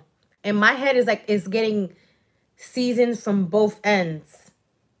well. And my head is like it's getting seasoned from both ends.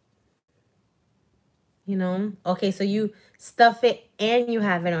 You know? Okay, so you stuff it and you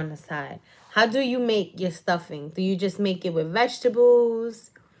have it on the side. How do you make your stuffing? Do you just make it with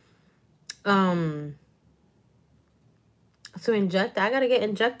vegetables? Um, to inject, I gotta get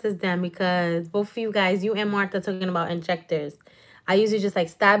injectors then, because both of you guys, you and Martha, talking about injectors. I usually just like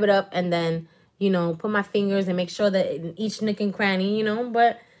stab it up and then, you know, put my fingers and make sure that in each nook and cranny, you know.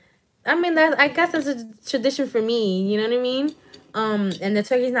 But I mean, that, I guess that's a tradition for me. You know what I mean? And the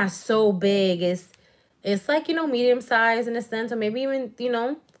turkey's not so big. It's like, you know, medium size in a sense, or maybe even, you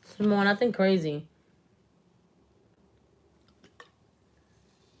know, small. Nothing crazy.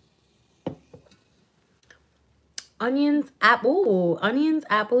 Onions, apple,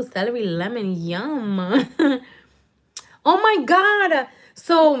 celery, lemon. Yum. Oh my God.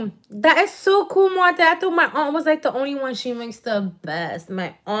 So that is so cool, Martha. I thought my aunt was like the only one. She makes the best.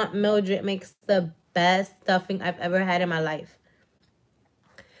 My aunt Mildred makes the best stuffing I've ever had in my life.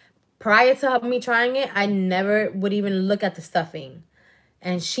 Prior to me trying it, I never would even look at the stuffing.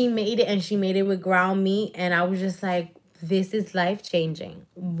 And she made it, and she made it with ground meat. And I was just like, this is life changing.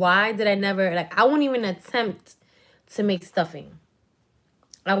 Why did I never, like, I wouldn't even attempt to make stuffing.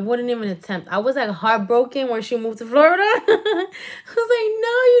 I wouldn't even attempt. I was like heartbroken when she moved to Florida. I was like,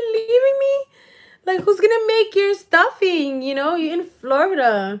 no, you're leaving me? Like, who's gonna make your stuffing? You know, you're in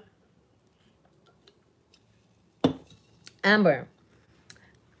Florida. Amber,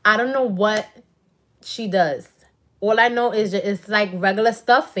 I don't know what she does. All I know is just, it's like regular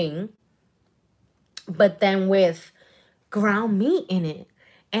stuffing, but then with ground meat in it.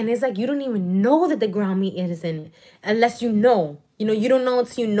 And it's like you don't even know that the ground meat is in it unless you know. You know, you don't know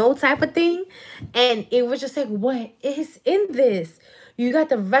until you know, type of thing. And it was just like, what is in this? You got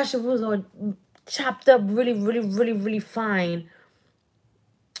the vegetables all chopped up really, really, really, really fine.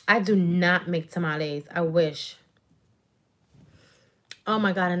 I do not make tamales. I wish. Oh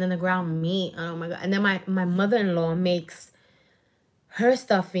my God. And then the ground meat. Oh my God. And then my mother-in-law makes her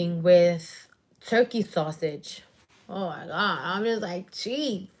stuffing with turkey sausage. Oh my God. I'm just like,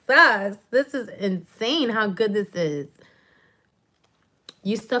 Jesus. This is insane how good this is.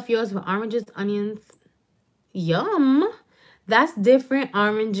 You stuff yours with oranges, onions. Yum. That's different.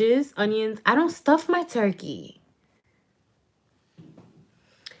 Oranges, onions. I don't stuff my turkey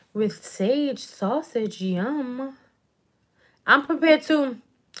with sage, sausage. Yum. I'm prepared to.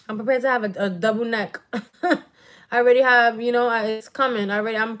 I'm prepared to have a double neck. I already have, you know, it's coming.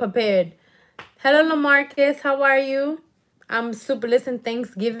 I'm prepared. Hello, Lamarcus. How are you? I'm super listening.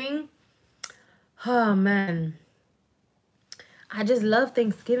 Thanksgiving. Oh, man. I just love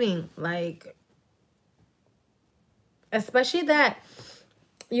Thanksgiving. Like, especially that,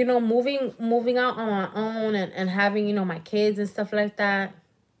 you know, moving out on my own and having, you know, my kids and stuff like that.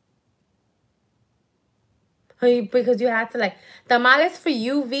 Because you have to, like, tamales for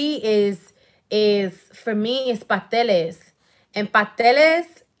you, V, is for me, is pasteles. And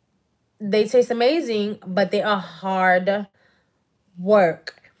pasteles, they taste amazing, but they are hard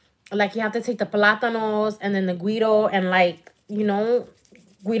work. Like, you have to take the plátanos and then the guiro and, like, you know,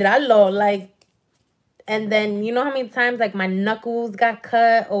 guirarlo, like, and then, you know how many times, like, my knuckles got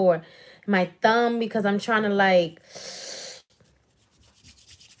cut or my thumb because I'm trying to, like,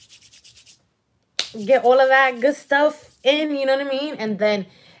 get all of that good stuff in, you know what I mean? And then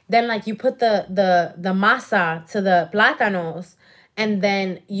like, you put the masa to the plátanos, and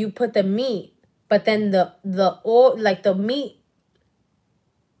then you put the meat, but then the oil, like, the meat,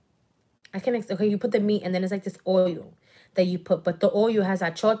 okay, you put the meat, and then it's like this oil that you put, but the oil has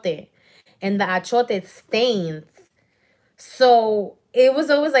achote, and the achote stains. So it was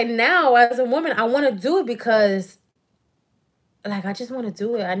always like, now as a woman, I want to do it because, like, I just want to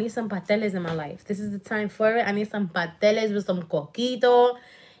do it. I need some pasteles in my life. This is the time for it. I need some pasteles with some coquito.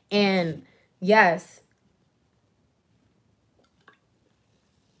 And yes,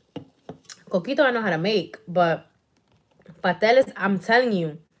 coquito I know how to make, but pasteles, I'm telling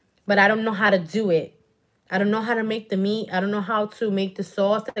you, but I don't know how to do it. I don't know how to make the meat. I don't know how to make the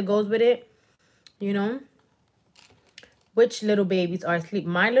sauce that goes with it, you know? Which little babies are asleep?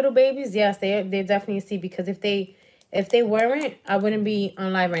 My little babies, yes, they're definitely asleep, because if they weren't, I wouldn't be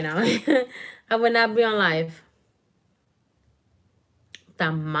on live right now. I would not be on live.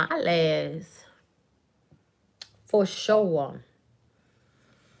 Tamales. For sure.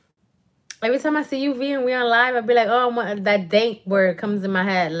 Every time I see you, V, and we on live, I'd be like, oh, that dank word comes in my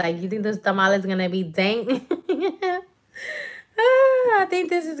head. Like, you think this tamales gonna be dank? I think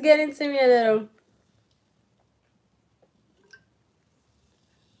this is getting to me a little.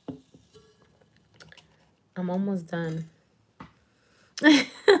 I'm almost done.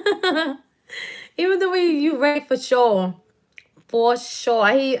 Even the way you ready, for sure. For sure.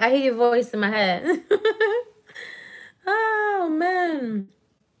 I hear your voice in my head. Oh, man.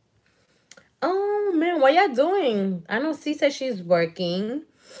 Oh, man. What y'all doing? I know C said she's working.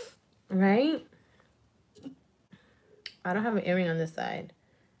 Right? I don't have an earring on this side.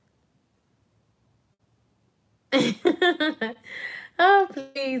 Oh,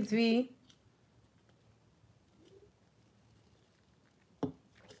 please, V.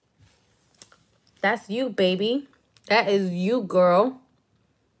 That's you, baby. That is you, girl.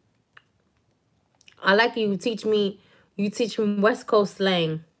 I like you teach me West Coast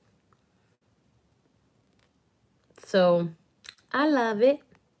slang. So, I love it.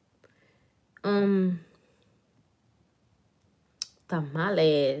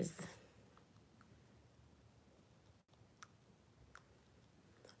 Tamales.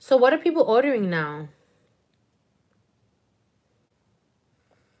 So what are people ordering now?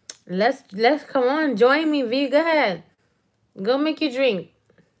 Let's come on, join me, V. Go ahead. Go make your drink.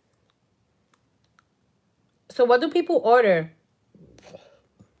 So what do people order?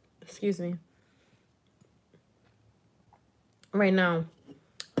 Excuse me. Right now.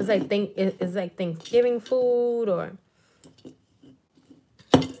 It's like Thanksgiving food, or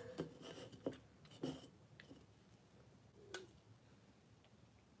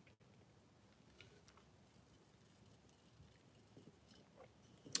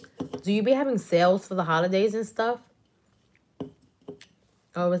do you be having sales for the holidays and stuff?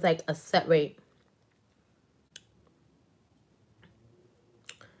 Or it was like a set rate?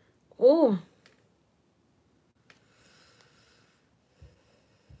 Oh.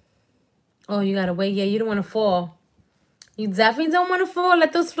 Oh, you gotta wait. Yeah, you don't want to fall. You definitely don't want to fall.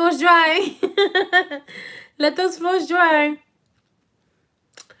 Let those floors dry. Let those floors dry.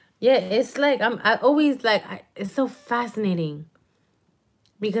 Yeah, it's like, I always like, it's so fascinating.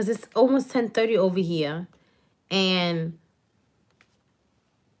 Because it's almost 10:30 over here. And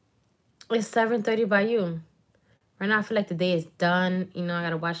it's 7:30 by you. Right now, I feel like the day is done. You know, I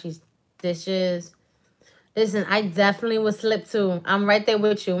gotta wash these dishes. Listen, I definitely would slip too. I'm right there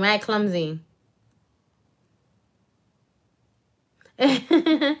with you. Mad clumsy.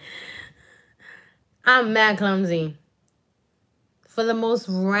 I'm mad clumsy. For the most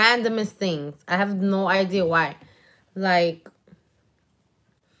randomest things. I have no idea why. Like,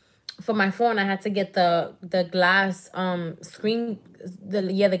 for my phone, I had to get the glass screen,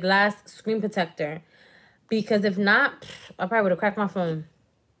 the glass screen protector. Because if not, I probably would have cracked my phone.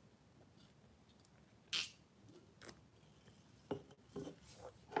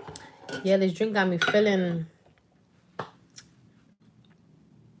 Yeah, this drink got me feeling...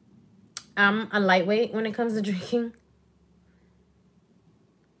 I'm a lightweight when it comes to drinking.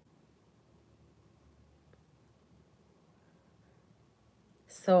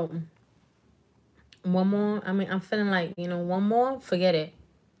 So, one more. I mean, I'm feeling like, you know, one more, forget it.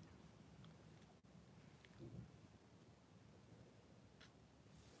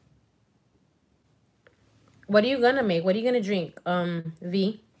 What are you gonna make? What are you gonna drink,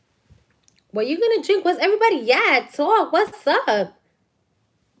 V? What are you gonna drink? What's everybody at? Talk. What's up?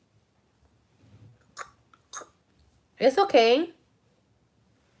 It's okay.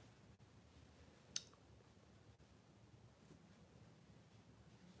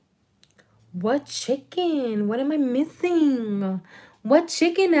 What chicken? What am I missing? What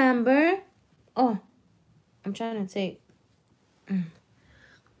chicken, Amber? Oh, I'm trying to take.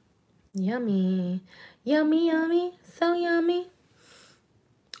 Yummy. Yummy, yummy. So yummy.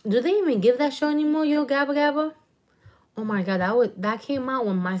 Do they even give that show anymore, Yo Gabba Gabba? Oh my god, that came out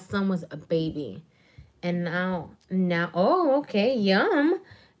when my son was a baby. And now, oh, okay, yum.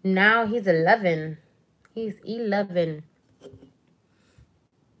 Now he's 11. He's 11.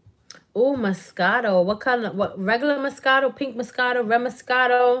 Oh, Moscato. What color? What, regular Moscato, pink Moscato, red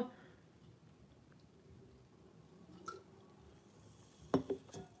Moscato?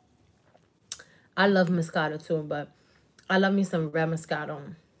 I love Moscato too, but I love me some red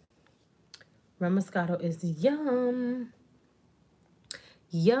Moscato. Red Moscato is yum.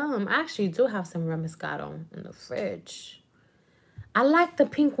 Yum. I actually do have some red Moscato in the fridge. I like the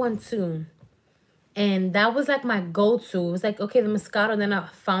pink one too. And that was like my go-to. It was like, okay, the Moscato, then I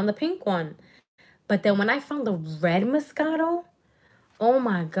found the pink one. But then when I found the red Moscato, oh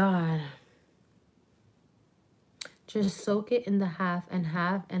my God. Just soak it in the half and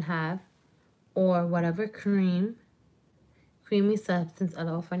half and half, or whatever creamy substance,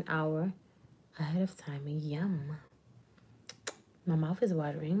 allow for an hour ahead of time. Yum. My mouth is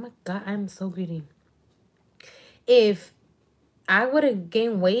watering. My God, I'm so greedy. If I would have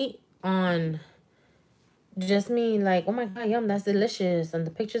gained weight on just me, like, oh my God, yum, that's delicious. And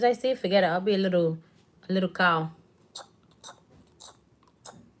the pictures I see, forget it. I'll be a little cow.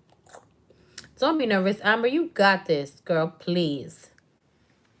 Don't be nervous, Amber. You got this, girl, please.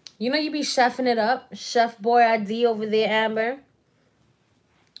 You know you be chefing it up. Chef Boy ID over there, Amber.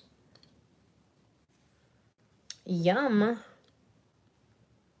 Yum.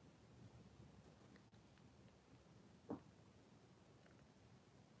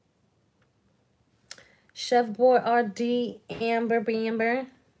 Chef Boy RD, Amber Bamber.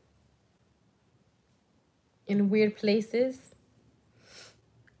 In weird places.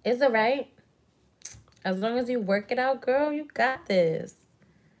 It's alright. As long as you work it out, girl, you got this.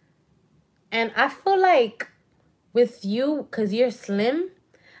 And I feel like with you, because you're slim,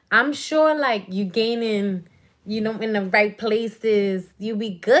 I'm sure like you gaining, you know, in the right places. You be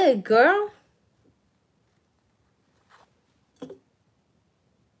good, girl.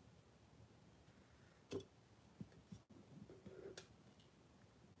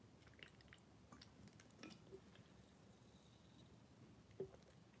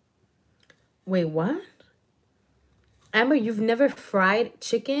 Wait, what? Amber, you've never fried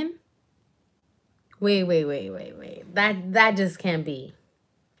chicken? Wait. That just can't be.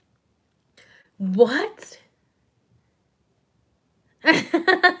 What? Yeah,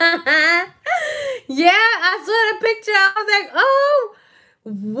 I saw the picture. I was like, oh,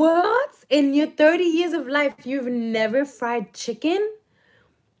 what? In your 30 years of life, you've never fried chicken?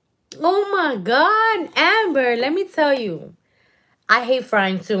 Oh my God, Amber, let me tell you. I hate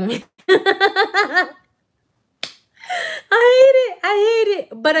frying too. I hate it,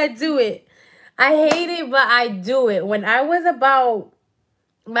 but I do it. I hate it, but I do it. When I was about,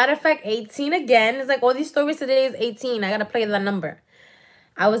 matter of fact, 18 again. It's like all these stories today is 18. I gotta play the number.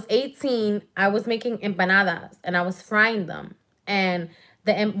 I was 18. I was making empanadas and I was frying them. And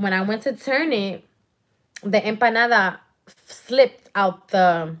when I went to turn it, the empanada slipped out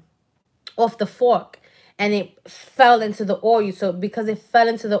off the fork and it fell into the oil. So because it fell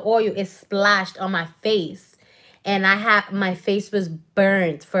into the oil, it splashed on my face. And my face was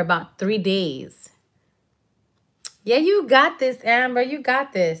burnt for about 3 days. Yeah, you got this, Amber. You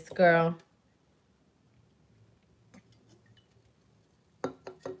got this, girl.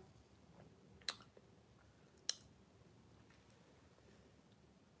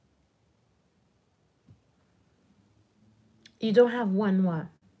 You don't have one what?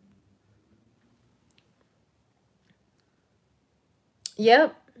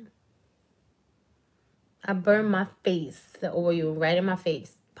 Yep. I burned my face. The oil right in my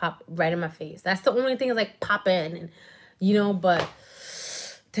face. Pop right in my face. That's the only thing is like popping and you know, but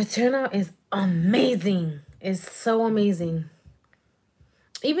the turnout is amazing. It's so amazing.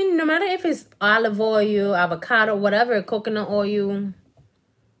 Even no matter if it's olive oil, avocado, whatever, coconut oil.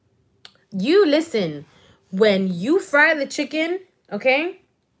 You listen, when you fry the chicken, okay?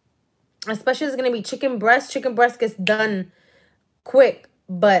 Especially it's gonna be chicken breast. Chicken breast gets done quick,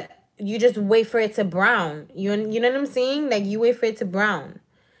 but you just wait for it to brown. You know what I'm saying? Like you wait for it to brown.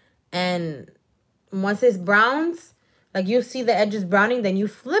 And once it's browns, like you see the edges browning, then you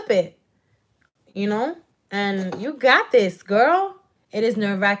flip it. You know? And you got this, girl. It is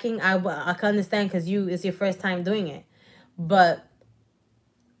nerve-wracking. I can understand because it's your first time doing it. But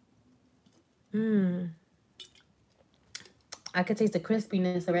I could taste the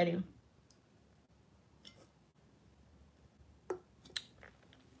crispiness already.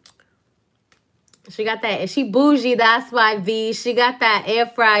 She got that. She bougie, that's why, V. She got that air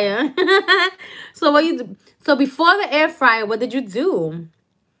fryer. So what you do? So before the air fryer, what did you do?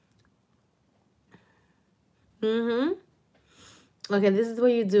 Okay, this is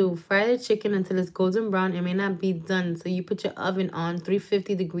what you do. Fry the chicken until it's golden brown. It may not be done. So you put your oven on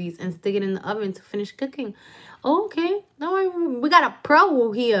 350 degrees and stick it in the oven to finish cooking. Oh, okay. No worry. We got a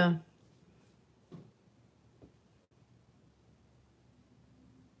pro here.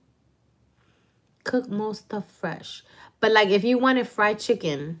 Cook most stuff fresh. But like if you wanted fried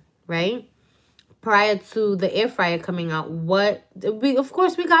chicken, right? Prior to the air fryer coming out, of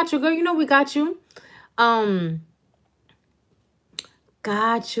course we got you, girl. You know we got you.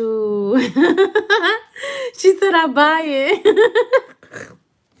 Got you. She said I'll buy it.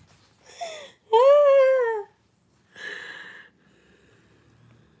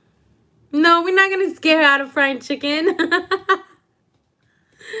 No, we're not gonna scare her out of frying chicken.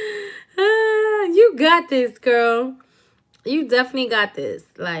 You got this, girl. You definitely got this.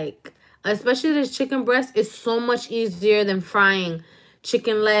 Like, especially this chicken breast is so much easier than frying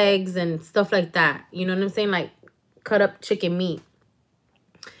chicken legs and stuff like that. You know what I'm saying? Like, cut up chicken meat.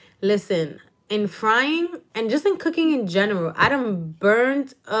 Listen, in frying and just in cooking in general, I done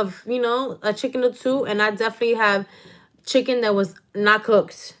burned of, you know, a chicken or two. And I definitely have chicken that was not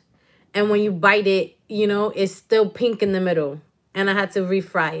cooked. And when you bite it, you know, it's still pink in the middle. And I had to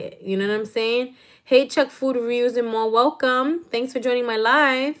refry it. You know what I'm saying? Hey, Chuck Food Reviews and more. Welcome. Thanks for joining my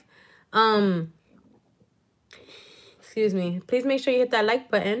live. Excuse me. Please make sure you hit that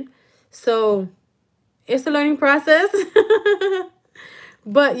like button. So it's a learning process.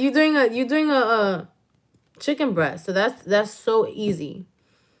 But you're doing a chicken breast. So that's so easy.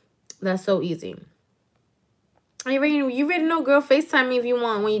 That's so easy. Are you ready to know, girl? FaceTime me if you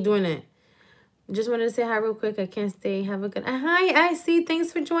want when you're doing it. Just wanted to say hi real quick. I can't stay. Have a good... Hi, I see.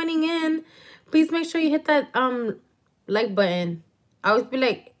 Thanks for joining in. Please make sure you hit that like button. I always be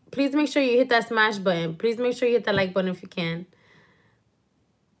like, please make sure you hit that smash button. Please make sure you hit that like button if you can.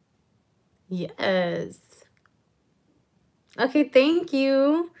 Yes. Okay, thank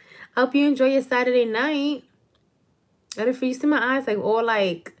you. I hope you enjoy your Saturday night. And if you see my eyes, like, all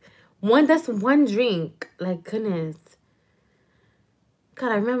like... That's one drink. Like, goodness.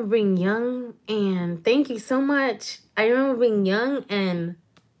 God, I remember being young, and thank you so much. I remember being young, and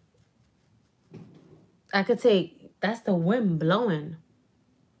I could take... That's the wind blowing.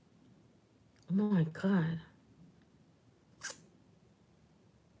 Oh, my God.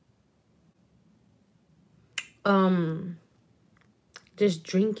 Just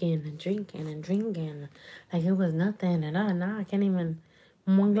drinking and drinking and drinking. Like, it was nothing. And now I can't even...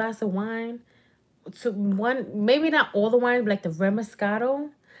 One glass of wine. Maybe not all the wine, but like the Red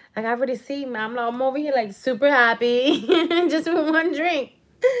Moscato. Like, I already see, I'm over here like super happy. Just with one drink.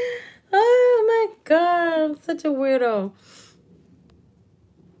 Oh my God, I'm such a weirdo.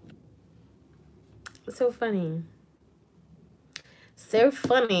 So funny. So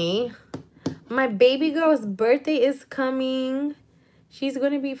funny. My baby girl's birthday is coming. She's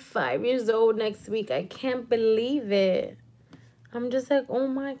gonna be 5 years old next week. I can't believe it. I'm just like, oh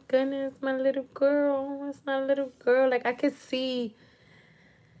my goodness, my little girl. It's my little girl. Like, I could see,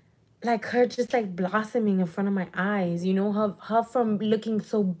 like, her just, like, blossoming in front of my eyes. You know, her from looking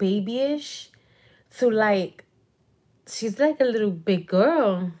so babyish to, like, she's like a little big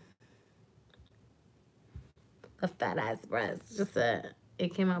girl. A fat-ass breast.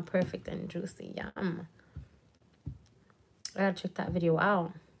 It came out perfect and juicy. Yum. I gotta check that video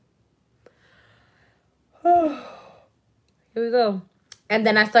out. Here we go. And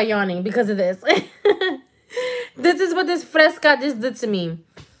then I start yawning because of this. This is what this fresca just did to me.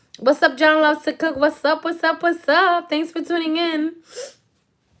 What's up, John Loves to Cook? What's up? What's up? What's up? Thanks for tuning in.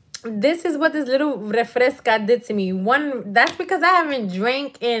 This is what this little refresca did to me. That's because I haven't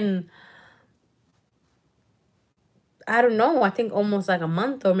drank in, I don't know, I think almost like a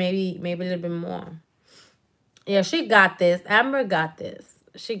month or maybe a little bit more. Yeah, she got this. Amber got this.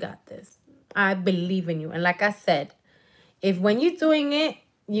 She got this. I believe in you. And like I said, if when you're doing it,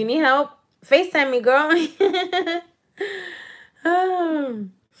 you need help, FaceTime me, girl.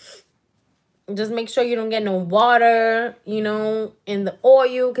 Just make sure you don't get no water, you know, in the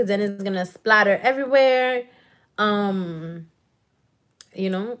oil, because then it's going to splatter everywhere. You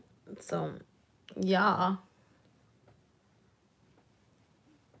know, so, yeah.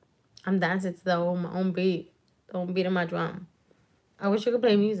 I'm dancing to my own beat. Don't beat in my drum. I wish you could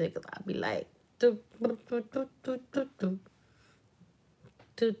play music, because I'd be like...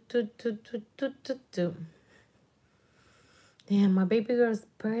 Damn, my baby girl's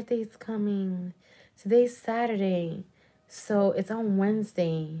birthday's coming. Today's Saturday. So it's on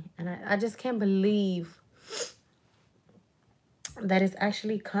Wednesday. And I just can't believe that it's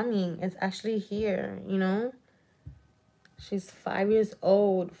actually coming. It's actually here, you know? She's 5 years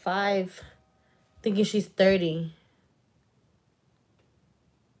old. 5. Thinking she's 30.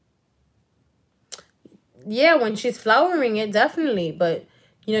 Yeah, when she's flowering it, definitely. But,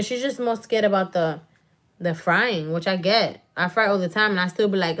 you know, she's just more scared about the frying, which I get. I fry all the time, and I still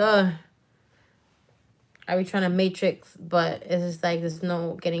be like, I be trying to matrix, but it's just like there's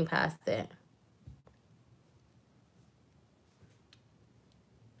no getting past it.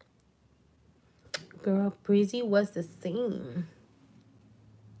 Girl, Breezy was the same.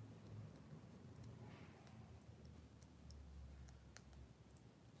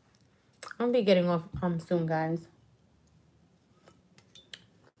 I'll be getting off soon, guys.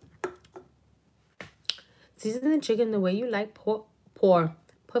 Season the chicken the way you like. Pour.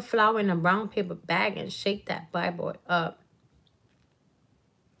 Put flour in a brown paper bag and shake that bad boy up.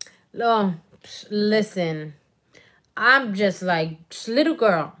 Oh, listen. I'm just like, little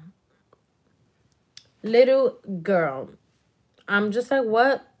girl. Little girl. I'm just like,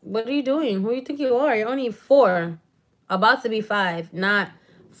 what? What are you doing? Who do you think you are? You're only 4. About to be 5. Not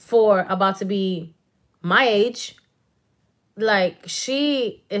 4. About to be my age. Like,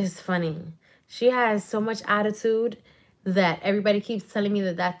 she is funny. She has so much attitude that everybody keeps telling me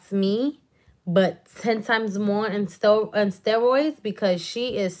that that's me, but 10 times more on steroids, because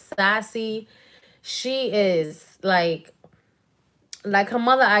she is sassy. She is like her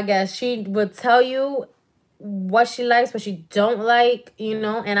mother, I guess. She would tell you what she likes, what she don't like, you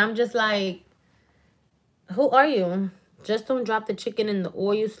know, and I'm just like, who are you? Just don't drop the chicken in the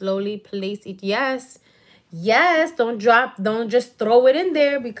oil slowly. Place it. Yes, don't just throw it in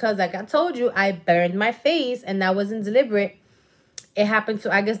there, because like I told you, I burned my face and that wasn't deliberate. It happened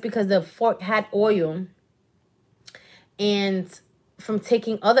to, I guess, because the fork had oil and from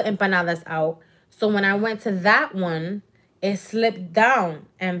taking other empanadas out. So when I went to that one, it slipped down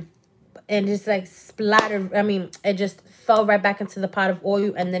and just like splattered. I mean, it just fell right back into the pot of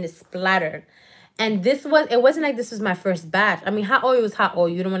oil and then it splattered. And it wasn't like this was my first batch. I mean, hot oil is hot oil.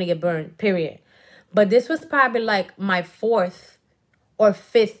 You don't want to get burned, period. But this was probably like my 4th or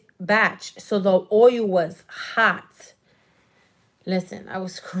 5th batch. So the oil was hot. Listen, I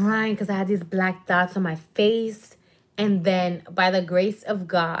was crying because I had these black dots on my face. And then by the grace of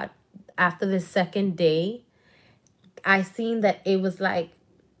God, after the 2nd day, I seen that it was like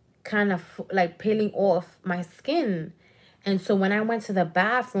kind of like peeling off my skin. And so when I went to the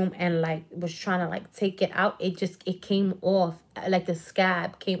bathroom and like was trying to like take it out, it came off. Like the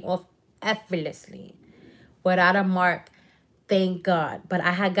scab came off effortlessly without a mark, thank God. But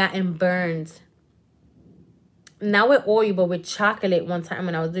I had gotten burned, not with oil but with chocolate, one time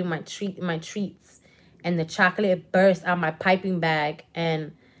when I was doing my treats, and the chocolate burst out my piping bag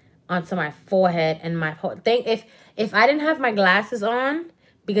and onto my forehead and my whole thing. If I didn't have my glasses on,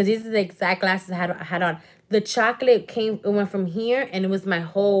 because these are the exact glasses I had on, the chocolate went from here, and it was my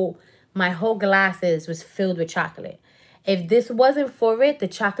whole glasses was filled with chocolate. If this wasn't for it, the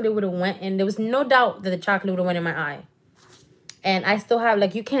chocolate would have went, and there was no doubt that the chocolate would have went in my eye. And I still have,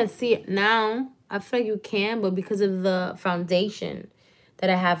 like, you can't see it now. I feel like you can, but because of the foundation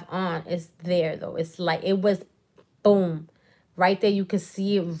that I have on, it's there, though. It's like, it was, boom. Right there, you can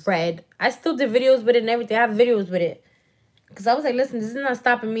see it red. I still did videos with it and everything. I have videos with it. Because I was like, listen, this is not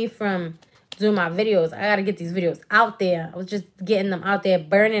stopping me from doing my videos. I got to get these videos out there. I was just getting them out there,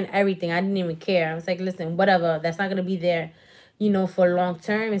 burning everything. I didn't even care. I was like, listen, whatever. That's not going to be there, you know, for long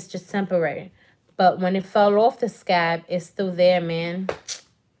term. It's just temporary. But when it fell off the scab, it's still there, man.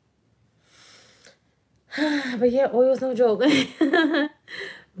 But yeah, oil is no joke.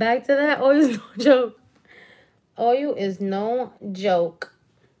 Back to that, oil is no joke. Oil is no joke.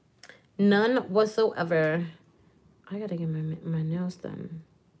 None whatsoever. I gotta get my nails done.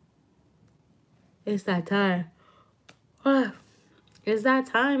 It's that time. It's that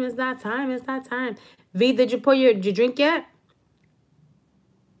time. It's that time. It's that time. V, did you pour your drink yet?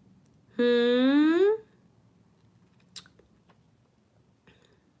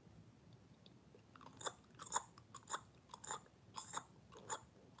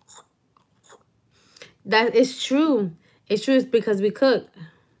 That is true. It's true. It's because we cook.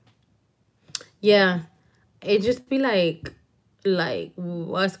 Yeah. It just be like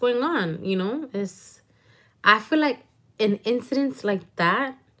what's going on, you know? I feel like an incident like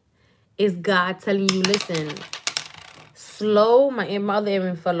that is God telling you, listen, my other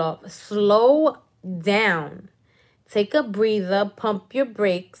earring fell off. Slow down. Take a breather, pump your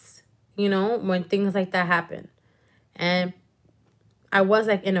brakes, you know, when things like that happen. And I was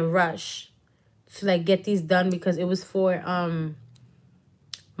like in a rush to like get these done because it was for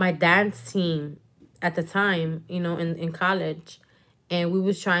my dance team at the time, you know, in college. And we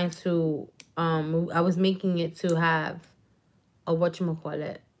was trying to I was making it to have a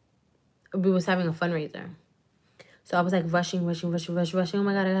whatchamacallit. We was having a fundraiser. So I was like rushing. Oh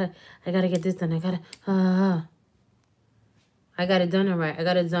my God, I gotta get this done. I got it done all right. I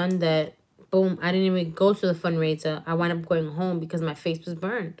got it done that, boom, I didn't even go to the fundraiser. I wound up going home because my face was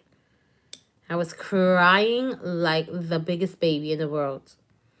burned. I was crying like the biggest baby in the world.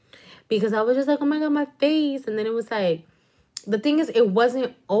 Because I was just like, oh my God, my face. And then it was like, the thing is, it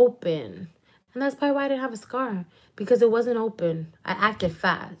wasn't open. And that's probably why I didn't have a scar. Because it wasn't open. I acted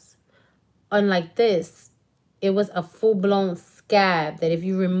fast. Unlike this, it was a full-blown scab that if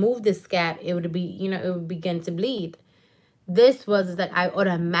you remove the scab, it would be, you know, it would begin to bleed. This was like I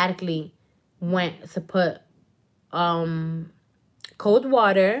automatically went to put cold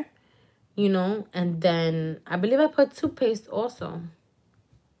water, you know, and then I believe I put toothpaste also.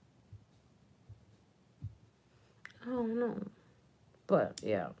 I don't know. But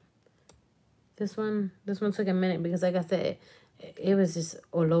yeah. This one took a minute because like I said, it was just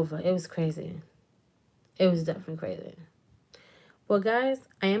all over. It was crazy. It was definitely crazy. Well, guys,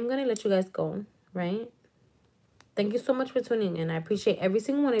 I am going to let you guys go, right? Thank you so much for tuning in. I appreciate every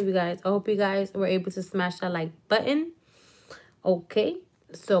single one of you guys. I hope you guys were able to smash that like button. Okay.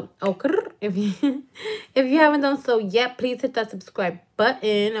 So, if you haven't done so yet, please hit that subscribe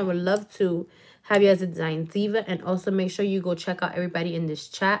button. I would love to have you as a design diva. And also make sure you go check out everybody in this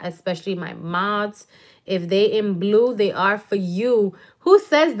chat, especially my mods. If they in blue, they are for you. Who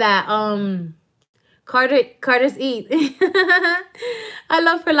says that? Carter's eat. I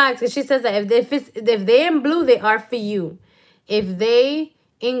love her likes because she says that if they're in blue, they are for you. If they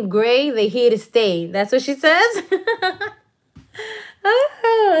in gray, they here to stay. That's what she says.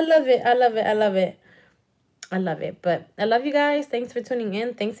 Oh, I love it. I love it. I love it. I love it. But I love you guys. Thanks for tuning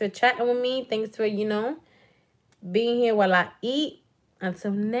in. Thanks for chatting with me. Thanks for, you know, being here while I eat.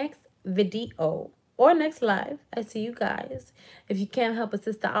 Until next video or next live, I see you guys. If you can't help a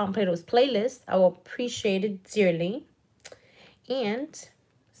sister out and play those playlists, I will appreciate it dearly. And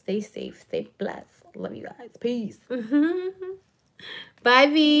stay safe. Stay blessed. Love you guys. Peace. Bye,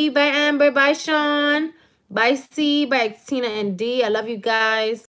 V. Bye, Amber. Bye, Sean. Bye, C. Bye, Tina and D. I love you guys.